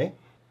to play,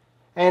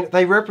 and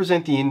they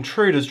represent the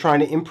intruders trying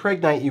to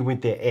impregnate you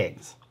with their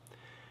eggs.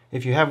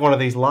 If you have one of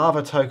these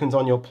lava tokens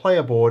on your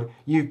player board,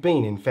 you've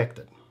been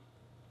infected.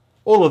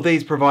 All of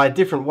these provide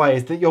different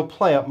ways that your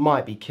player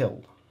might be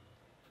killed.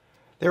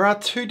 There are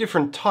 2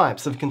 different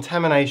types of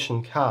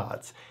contamination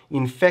cards,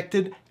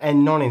 infected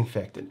and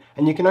non-infected,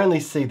 and you can only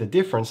see the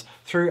difference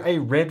through a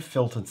red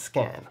filtered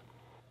scan.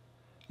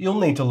 You'll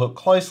need to look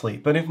closely,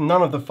 but if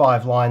none of the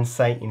 5 lines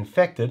say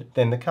infected,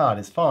 then the card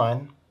is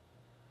fine.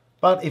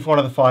 But if one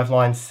of the 5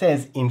 lines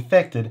says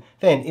infected,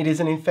 then it is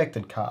an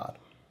infected card.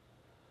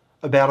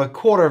 About a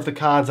quarter of the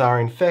cards are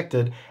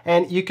infected,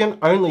 and you can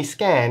only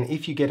scan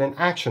if you get an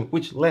action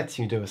which lets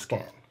you do a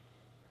scan.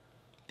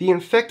 The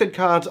infected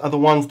cards are the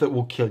ones that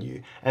will kill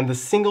you, and the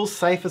single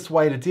safest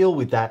way to deal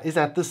with that is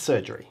at the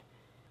surgery.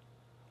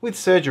 With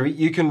surgery,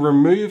 you can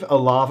remove a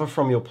lava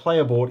from your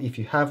player board if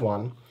you have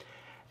one,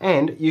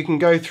 and you can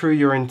go through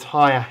your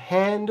entire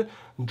hand,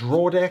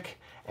 draw deck,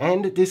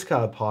 and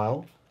discard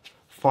pile,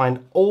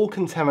 find all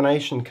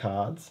contamination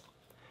cards,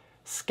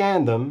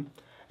 scan them,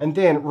 and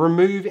then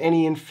remove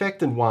any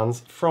infected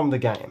ones from the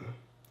game.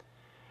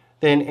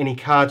 Then any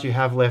cards you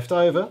have left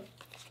over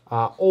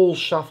are all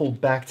shuffled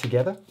back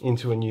together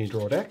into a new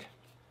draw deck.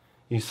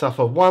 You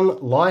suffer 1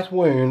 light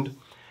wound,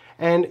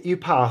 and you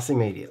pass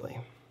immediately.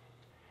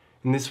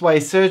 In this way,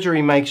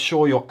 surgery makes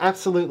sure you're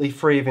absolutely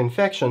free of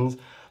infections,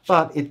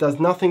 but it does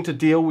nothing to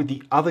deal with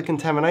the other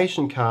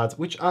contamination cards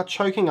which are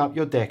choking up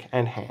your deck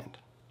and hand.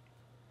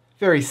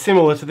 Very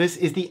similar to this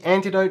is the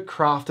antidote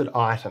crafted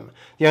item,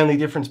 the only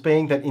difference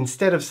being that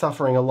instead of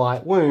suffering a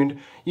light wound,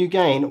 you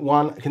gain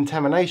 1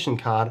 contamination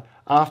card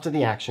after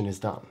the action is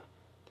done.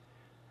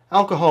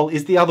 Alcohol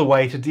is the other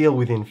way to deal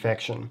with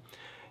infection.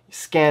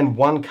 Scan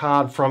 1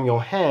 card from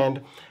your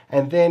hand,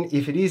 and then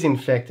if it is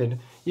infected,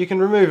 you can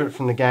remove it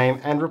from the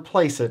game and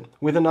replace it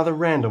with another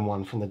random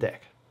one from the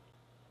deck.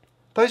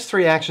 Those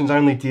 3 actions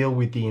only deal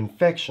with the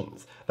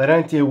infections. They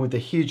don't deal with the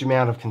huge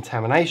amount of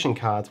contamination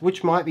cards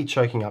which might be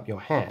choking up your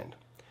hand.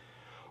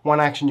 One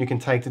action you can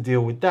take to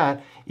deal with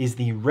that is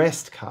the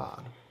rest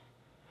card.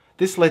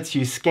 This lets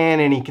you scan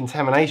any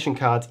contamination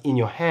cards in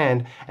your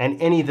hand, and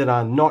any that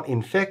are not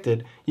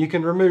infected you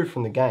can remove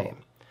from the game.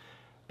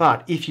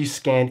 But if you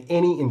scan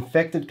any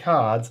infected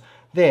cards,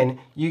 then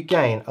you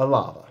gain a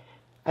lava,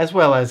 as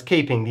well as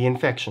keeping the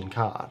infection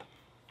card.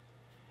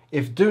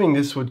 If doing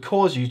this would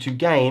cause you to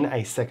gain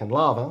a second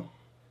lava,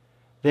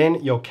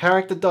 then your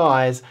character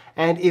dies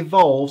and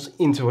evolves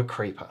into a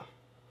creeper.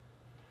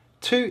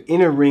 2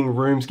 inner ring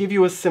rooms give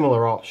you a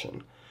similar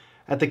option.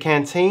 At the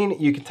canteen,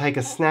 you can take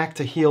a snack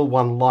to heal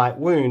 1 light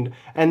wound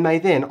and may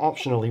then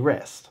optionally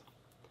rest.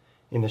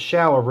 In the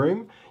shower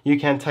room, you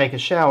can take a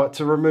shower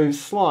to remove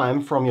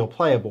slime from your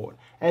player board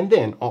and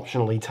then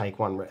optionally take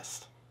 1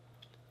 rest.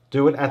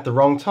 Do it at the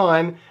wrong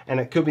time, and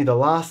it could be the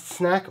last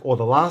snack or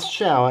the last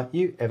shower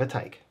you ever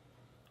take.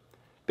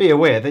 Be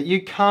aware that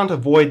you can't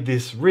avoid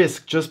this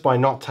risk just by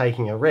not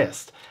taking a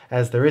rest,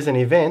 as there is an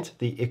event,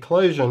 the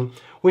eclosion,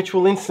 which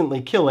will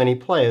instantly kill any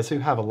players who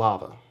have a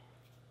lava.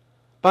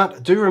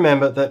 But do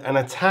remember that an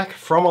attack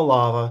from a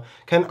lava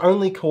can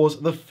only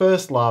cause the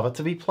first lava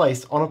to be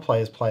placed on a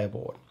player's player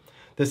board.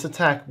 This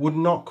attack would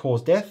not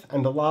cause death,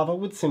 and the lava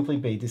would simply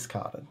be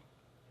discarded.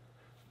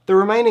 The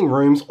remaining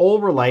rooms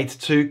all relate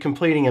to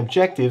completing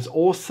objectives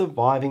or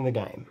surviving the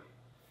game.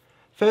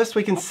 First,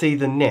 we can see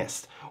the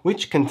nest,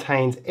 which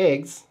contains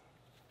eggs,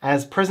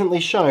 as presently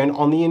shown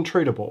on the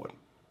Intruder board.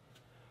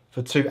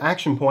 For 2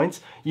 action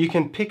points, you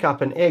can pick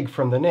up an egg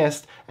from the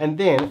nest and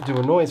then do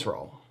a noise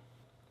roll.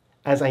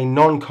 As a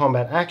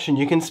non-combat action,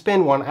 you can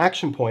spend 1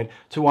 action point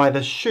to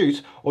either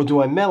shoot or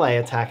do a melee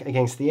attack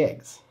against the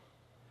eggs.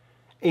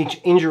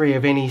 Each injury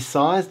of any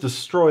size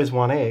destroys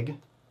 1 egg,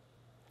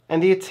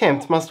 and the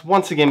attempt must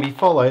once again be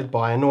followed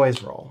by a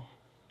noise roll.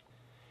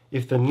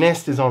 If the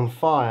nest is on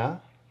fire,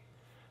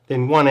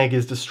 then 1 egg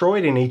is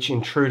destroyed in each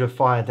Intruder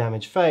fire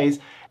damage phase,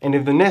 and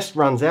if the nest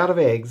runs out of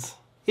eggs,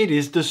 it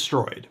is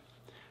destroyed.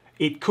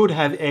 It could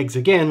have eggs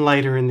again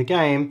later in the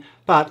game,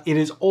 but it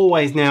is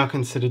always now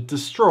considered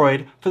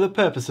destroyed for the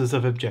purposes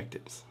of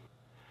objectives.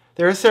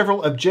 There are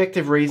several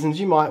objective reasons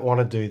you might want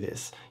to do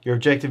this. Your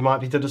objective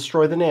might be to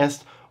destroy the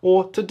nest,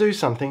 or to do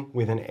something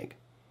with an egg.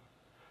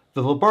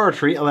 The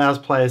laboratory allows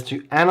players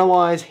to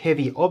analyze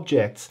heavy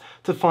objects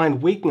to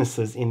find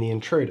weaknesses in the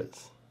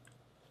intruders.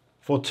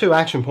 For 2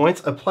 action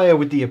points, a player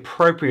with the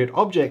appropriate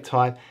object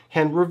type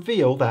can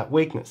reveal that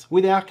weakness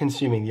without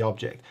consuming the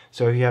object.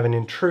 So if you have an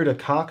intruder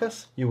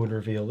carcass, you would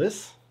reveal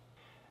this.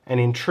 An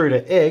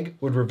intruder egg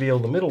would reveal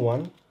the middle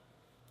one.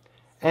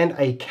 And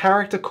a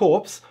character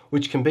corpse,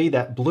 which can be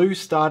that blue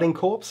starting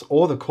corpse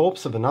or the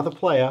corpse of another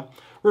player,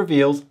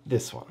 reveals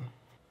this one.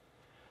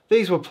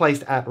 These were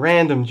placed at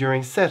random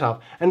during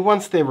setup, and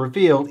once they're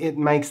revealed, it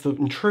makes the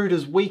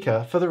intruders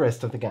weaker for the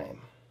rest of the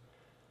game.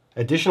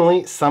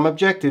 Additionally, some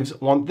objectives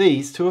want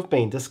these to have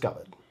been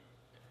discovered.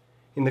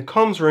 In the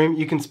comms room,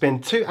 you can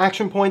spend 2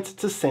 action points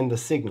to send a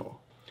signal,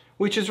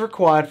 which is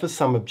required for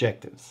some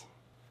objectives.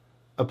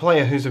 A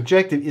player whose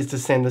objective is to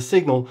send the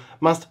signal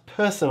must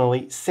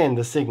personally send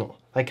the signal.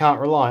 They can't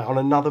rely on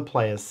another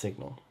player's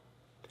signal.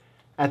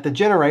 At the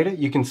generator,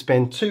 you can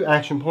spend 2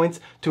 action points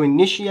to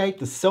initiate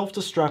the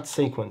self-destruct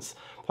sequence,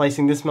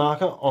 placing this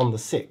marker on the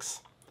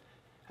 6.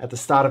 At the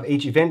start of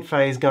each event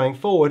phase going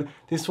forward,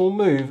 this will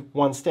move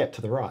 1 step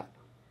to the right.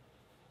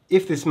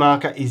 If this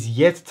marker is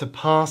yet to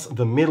pass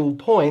the middle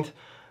point,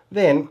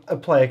 then a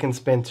player can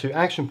spend 2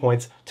 action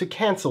points to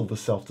cancel the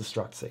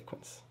self-destruct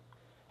sequence.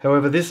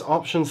 However, this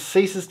option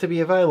ceases to be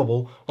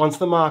available once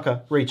the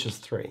marker reaches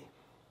 3.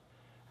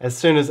 As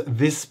soon as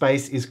this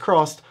space is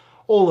crossed,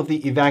 all of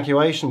the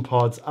evacuation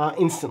pods are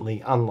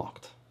instantly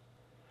unlocked.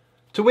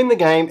 To win the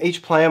game,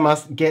 each player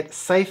must get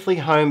safely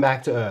home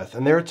back to Earth,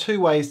 and there are two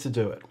ways to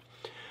do it.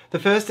 The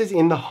first is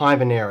in the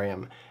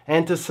hibernarium,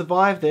 and to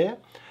survive there,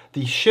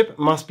 the ship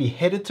must be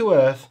headed to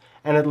Earth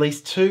and at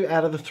least 2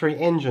 out of the 3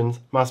 engines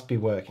must be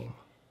working.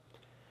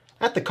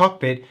 At the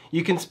cockpit,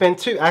 you can spend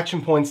 2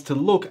 action points to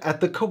look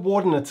at the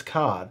coordinates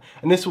card,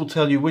 and this will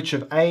tell you which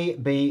of A,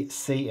 B,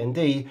 C and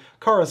D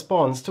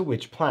corresponds to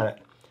which planet.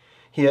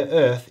 Here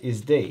Earth is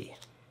D.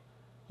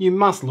 You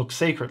must look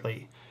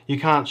secretly. You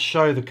can't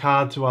show the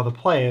card to other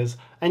players,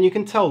 and you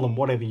can tell them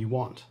whatever you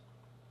want.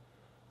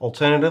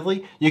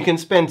 Alternatively, you can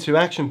spend 2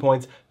 action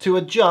points to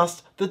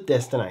adjust the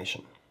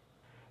destination.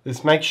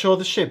 This makes sure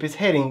the ship is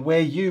heading where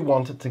you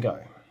want it to go,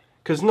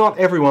 because not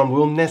everyone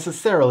will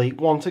necessarily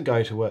want to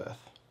go to Earth.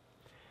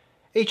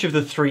 Each of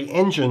the 3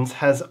 engines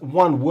has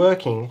 1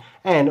 working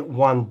and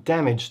 1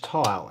 damaged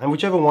tile, and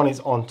whichever one is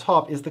on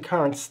top is the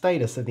current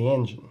status of the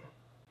engine.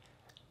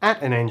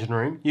 At an engine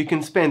room, you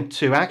can spend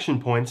 2 action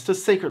points to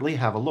secretly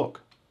have a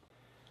look.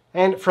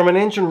 And from an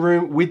engine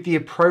room with the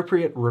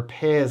appropriate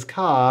repairs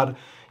card,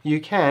 you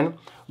can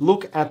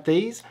look at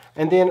these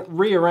and then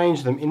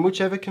rearrange them in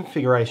whichever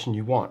configuration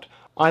you want,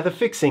 either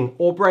fixing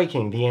or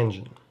breaking the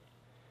engine.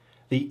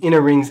 The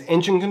Inner Ring's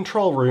engine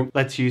control room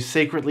lets you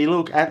secretly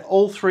look at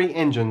all 3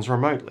 engines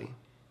remotely.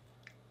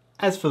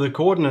 As for the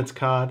coordinates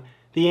card,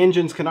 the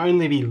engines can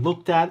only be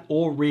looked at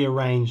or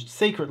rearranged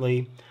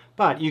secretly,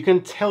 but you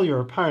can tell your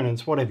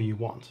opponents whatever you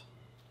want.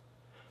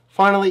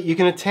 Finally, you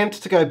can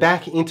attempt to go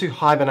back into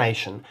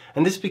hibernation,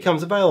 and this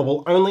becomes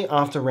available only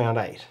after round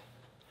 8.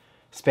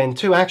 Spend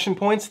 2 action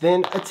points,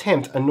 then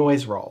attempt a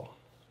noise roll.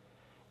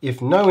 If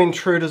no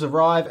intruders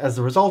arrive as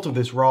a result of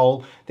this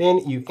roll, then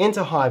you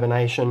enter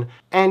hibernation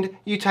and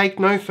you take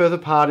no further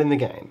part in the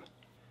game.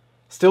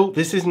 Still,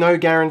 this is no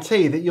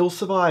guarantee that you'll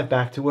survive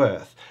back to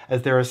Earth,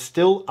 as there are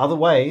still other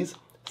ways,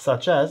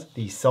 such as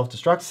the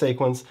self-destruct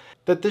sequence,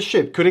 that the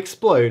ship could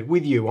explode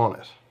with you on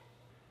it.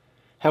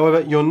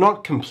 However, you're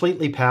not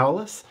completely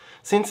powerless,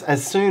 since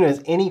as soon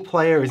as any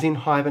player is in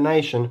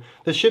hibernation,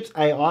 the ship's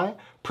AI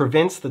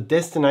prevents the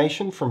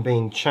destination from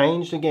being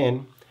changed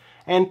again,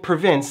 and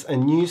prevents a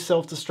new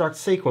self-destruct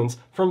sequence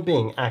from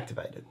being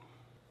activated.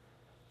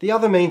 The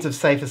other means of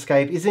safe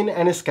escape is in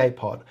an escape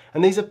pod,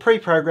 and these are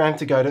pre-programmed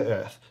to go to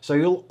Earth, so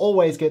you'll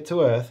always get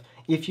to Earth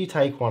if you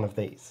take one of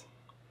these.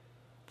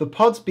 The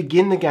pods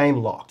begin the game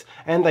locked,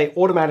 and they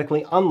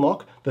automatically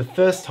unlock the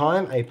first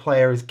time a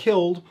player is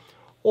killed,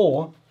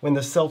 or when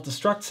the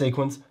self-destruct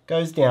sequence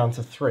goes down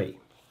to 3.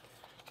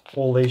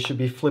 All these should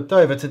be flipped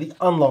over to the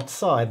unlocked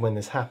side when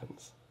this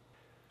happens.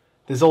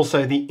 There's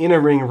also the Inner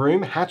Ring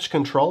room hatch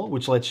control,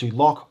 which lets you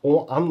lock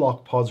or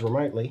unlock pods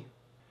remotely,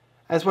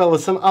 as well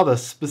as some other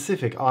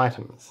specific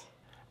items.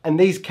 And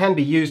these can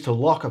be used to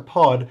lock a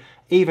pod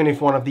even if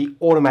one of the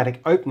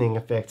automatic opening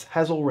effects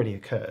has already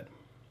occurred.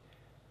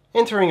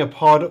 Entering a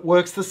pod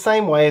works the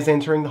same way as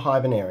entering the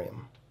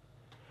hibernarium.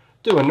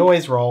 Do a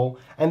noise roll,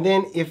 and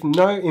then if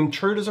no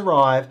intruders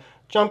arrive,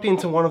 jump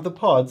into one of the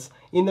pods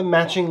in the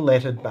matching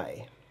lettered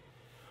bay.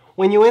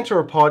 When you enter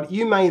a pod,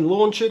 you may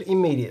launch it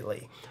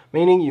immediately,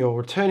 meaning you're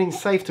returning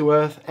safe to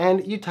Earth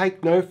and you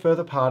take no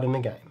further part in the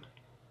game.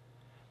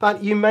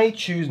 But you may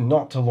choose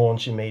not to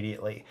launch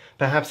immediately,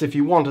 perhaps if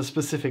you want a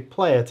specific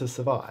player to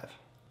survive.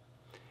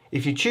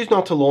 If you choose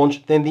not to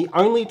launch, then the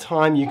only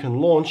time you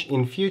can launch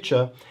in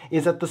future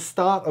is at the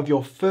start of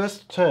your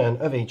first turn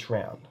of each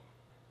round.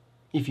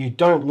 If you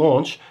don't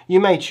launch, you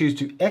may choose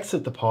to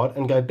exit the pod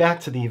and go back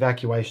to the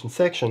evacuation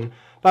section,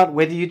 but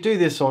whether you do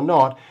this or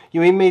not,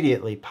 you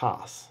immediately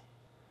pass.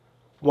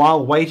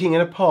 While waiting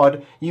in a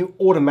pod, you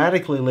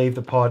automatically leave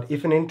the pod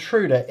if an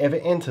intruder ever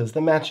enters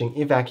the matching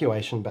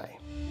evacuation bay.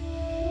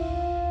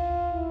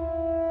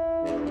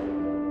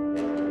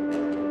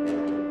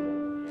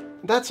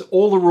 That's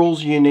all the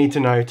rules you need to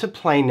know to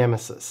play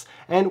Nemesis,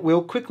 and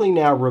we'll quickly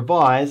now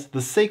revise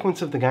the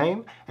sequence of the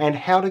game and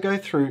how to go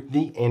through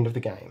the end of the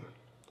game.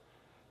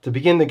 To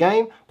begin the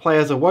game,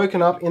 players are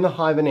woken up in the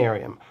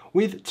hibernarium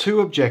with 2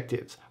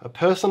 objectives, a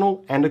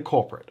personal and a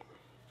corporate.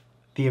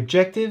 The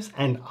objectives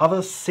and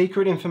other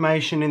secret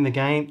information in the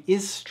game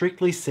is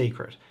strictly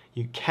secret.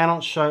 You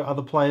cannot show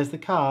other players the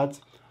cards,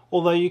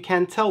 although you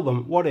can tell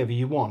them whatever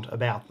you want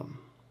about them.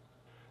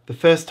 The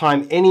first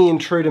time any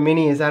intruder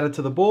mini is added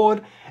to the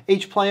board,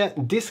 each player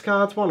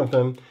discards one of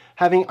them,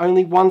 having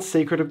only 1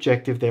 secret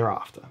objective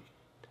thereafter.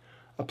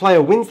 A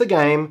player wins the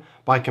game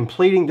by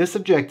completing this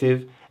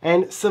objective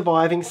and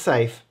surviving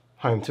safe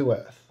home to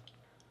Earth.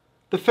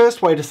 The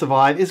first way to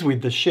survive is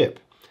with the ship.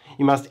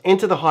 You must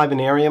enter the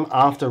hibernarium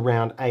after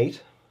round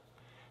 8,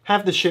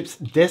 have the ship's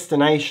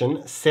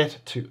destination set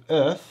to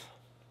Earth,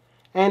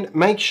 and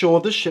make sure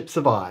the ship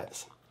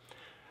survives.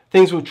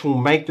 Things which will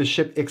make the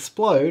ship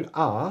explode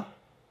are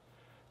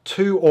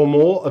 2 or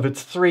more of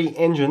its 3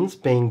 engines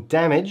being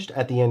damaged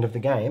at the end of the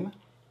game,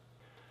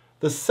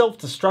 the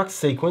self-destruct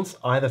sequence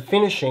either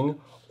finishing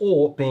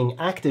or being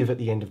active at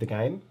the end of the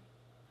game,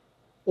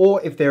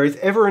 or if there is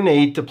ever a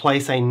need to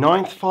place a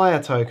 9th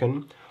fire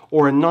token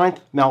or a 9th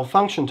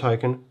malfunction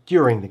token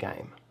during the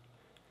game.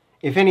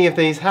 If any of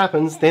these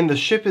happens, then the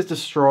ship is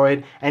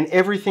destroyed and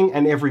everything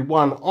and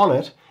everyone on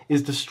it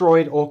is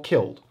destroyed or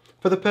killed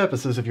for the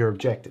purposes of your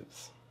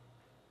objectives.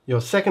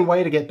 Your second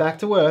way to get back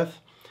to Earth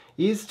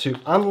is to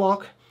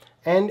unlock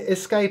and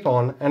escape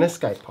on an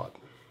escape pod.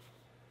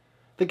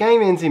 The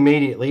game ends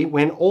immediately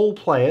when all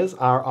players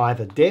are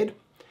either dead,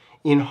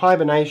 in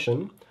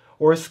hibernation,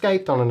 or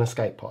escaped on an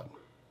escape pod.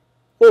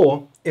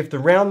 Or if the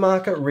round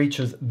marker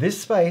reaches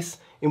this space,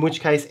 in which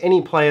case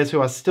any players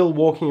who are still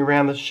walking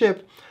around the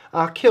ship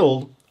are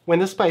killed when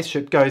the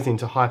spaceship goes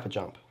into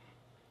hyperjump.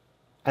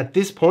 At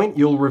this point,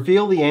 you'll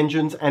reveal the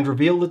engines and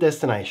reveal the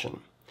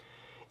destination.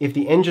 If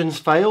the engines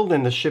fail,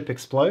 then the ship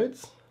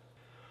explodes.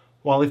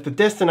 While if the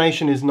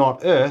destination is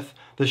not Earth,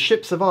 the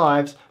ship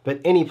survives,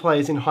 but any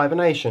players in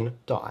hibernation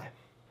die.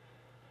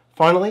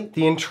 Finally,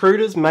 the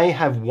intruders may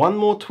have one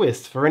more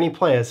twist for any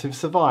players who've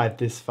survived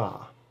this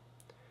far.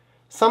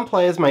 Some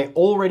players may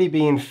already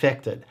be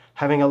infected,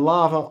 having a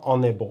larva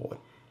on their board.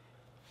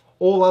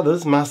 All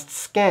others must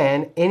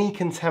scan any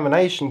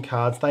contamination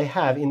cards they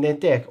have in their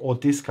deck or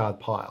discard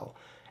pile,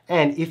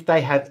 and if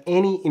they have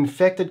any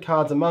infected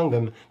cards among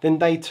them, then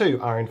they too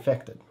are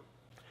infected.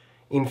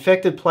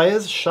 Infected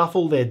players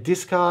shuffle their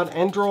discard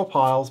and draw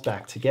piles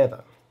back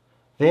together.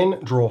 Then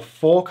draw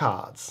 4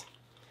 cards.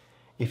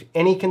 If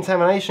any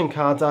contamination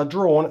cards are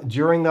drawn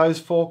during those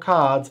 4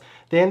 cards,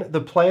 then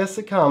the player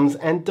succumbs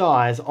and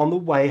dies on the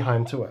way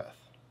home to Earth.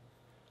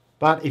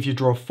 But if you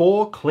draw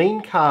 4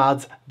 clean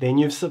cards, then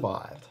you've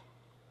survived.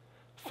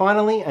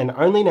 Finally, and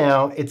only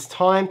now, it's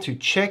time to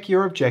check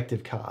your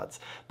objective cards,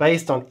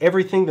 based on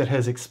everything that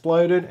has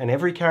exploded and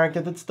every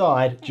character that's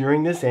died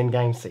during this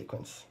endgame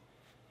sequence.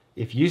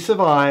 If you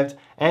survived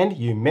and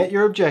you met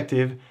your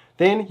objective,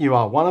 then you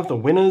are one of the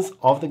winners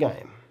of the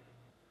game.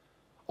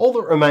 All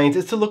that remains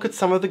is to look at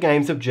some of the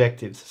game's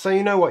objectives, so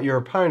you know what your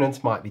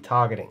opponents might be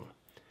targeting.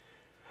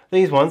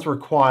 These ones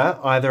require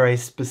either a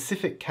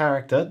specific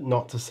character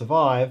not to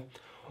survive,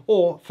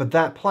 or for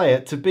that player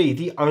to be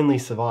the only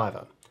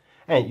survivor.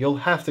 And you'll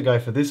have to go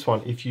for this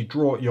one if you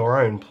draw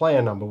your own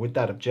player number with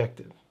that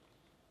objective.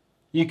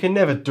 You can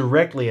never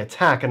directly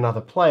attack another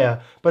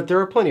player, but there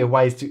are plenty of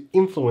ways to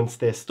influence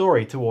their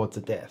story towards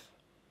a death.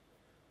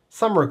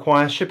 Some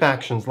require ship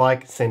actions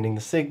like sending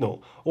the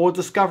signal, or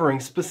discovering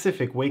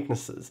specific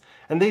weaknesses,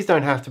 and these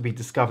don't have to be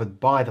discovered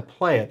by the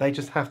player, they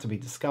just have to be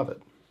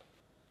discovered.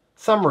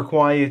 Some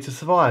require you to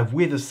survive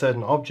with a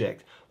certain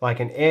object, like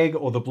an egg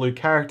or the blue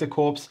character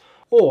corpse,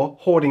 or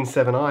hoarding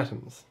 7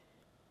 items.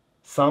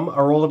 Some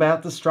are all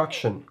about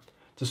destruction.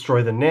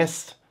 Destroy the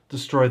nest,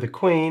 destroy the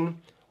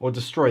queen, or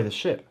destroy the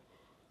ship.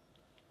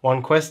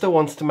 One quester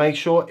wants to make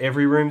sure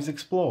every room's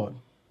explored.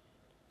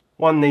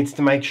 One needs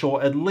to make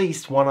sure at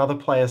least one other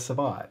player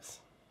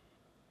survives.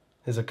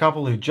 There's a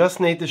couple who just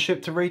need the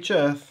ship to reach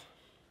Earth,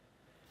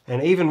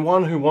 and even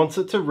one who wants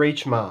it to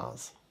reach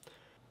Mars.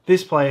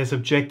 This player's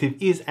objective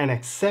is an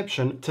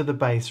exception to the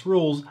base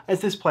rules, as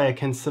this player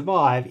can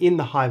survive in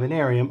the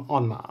hibernarium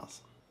on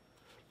Mars.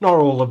 Not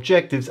all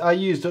objectives are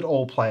used at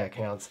all player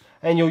counts,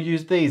 and you'll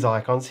use these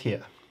icons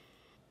here.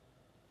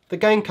 The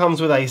game comes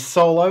with a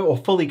solo or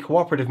fully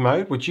cooperative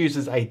mode, which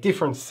uses a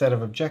different set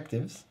of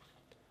objectives.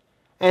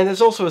 And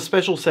there's also a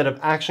special set of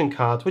action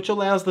cards which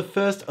allows the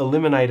first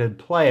eliminated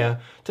player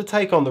to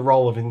take on the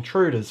role of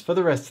intruders for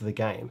the rest of the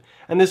game,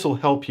 and this will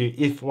help you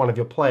if one of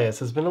your players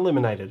has been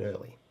eliminated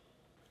early.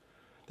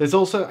 There's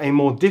also a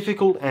more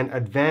difficult and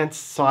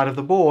advanced side of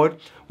the board,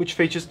 which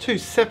features 2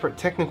 separate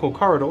technical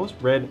corridors,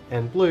 red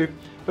and blue,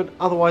 but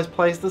otherwise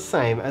plays the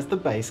same as the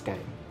base game.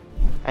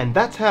 And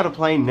that's how to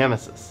play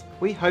Nemesis.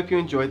 We hope you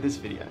enjoyed this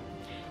video.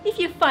 If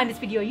you find this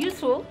video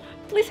useful,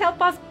 please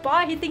help us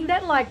by hitting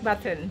that like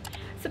button.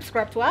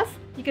 Subscribe to us.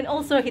 You can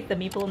also hit the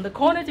meeple in the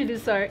corner to do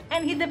so,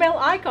 and hit the bell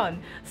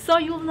icon so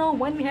you'll know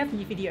when we have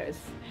new videos.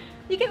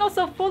 You can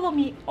also follow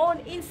me on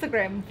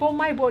Instagram for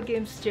my board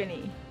games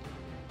journey.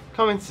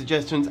 Comments,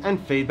 suggestions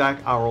and feedback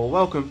are all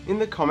welcome in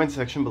the comment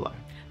section below.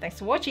 Thanks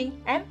for watching,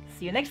 and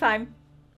see you next time.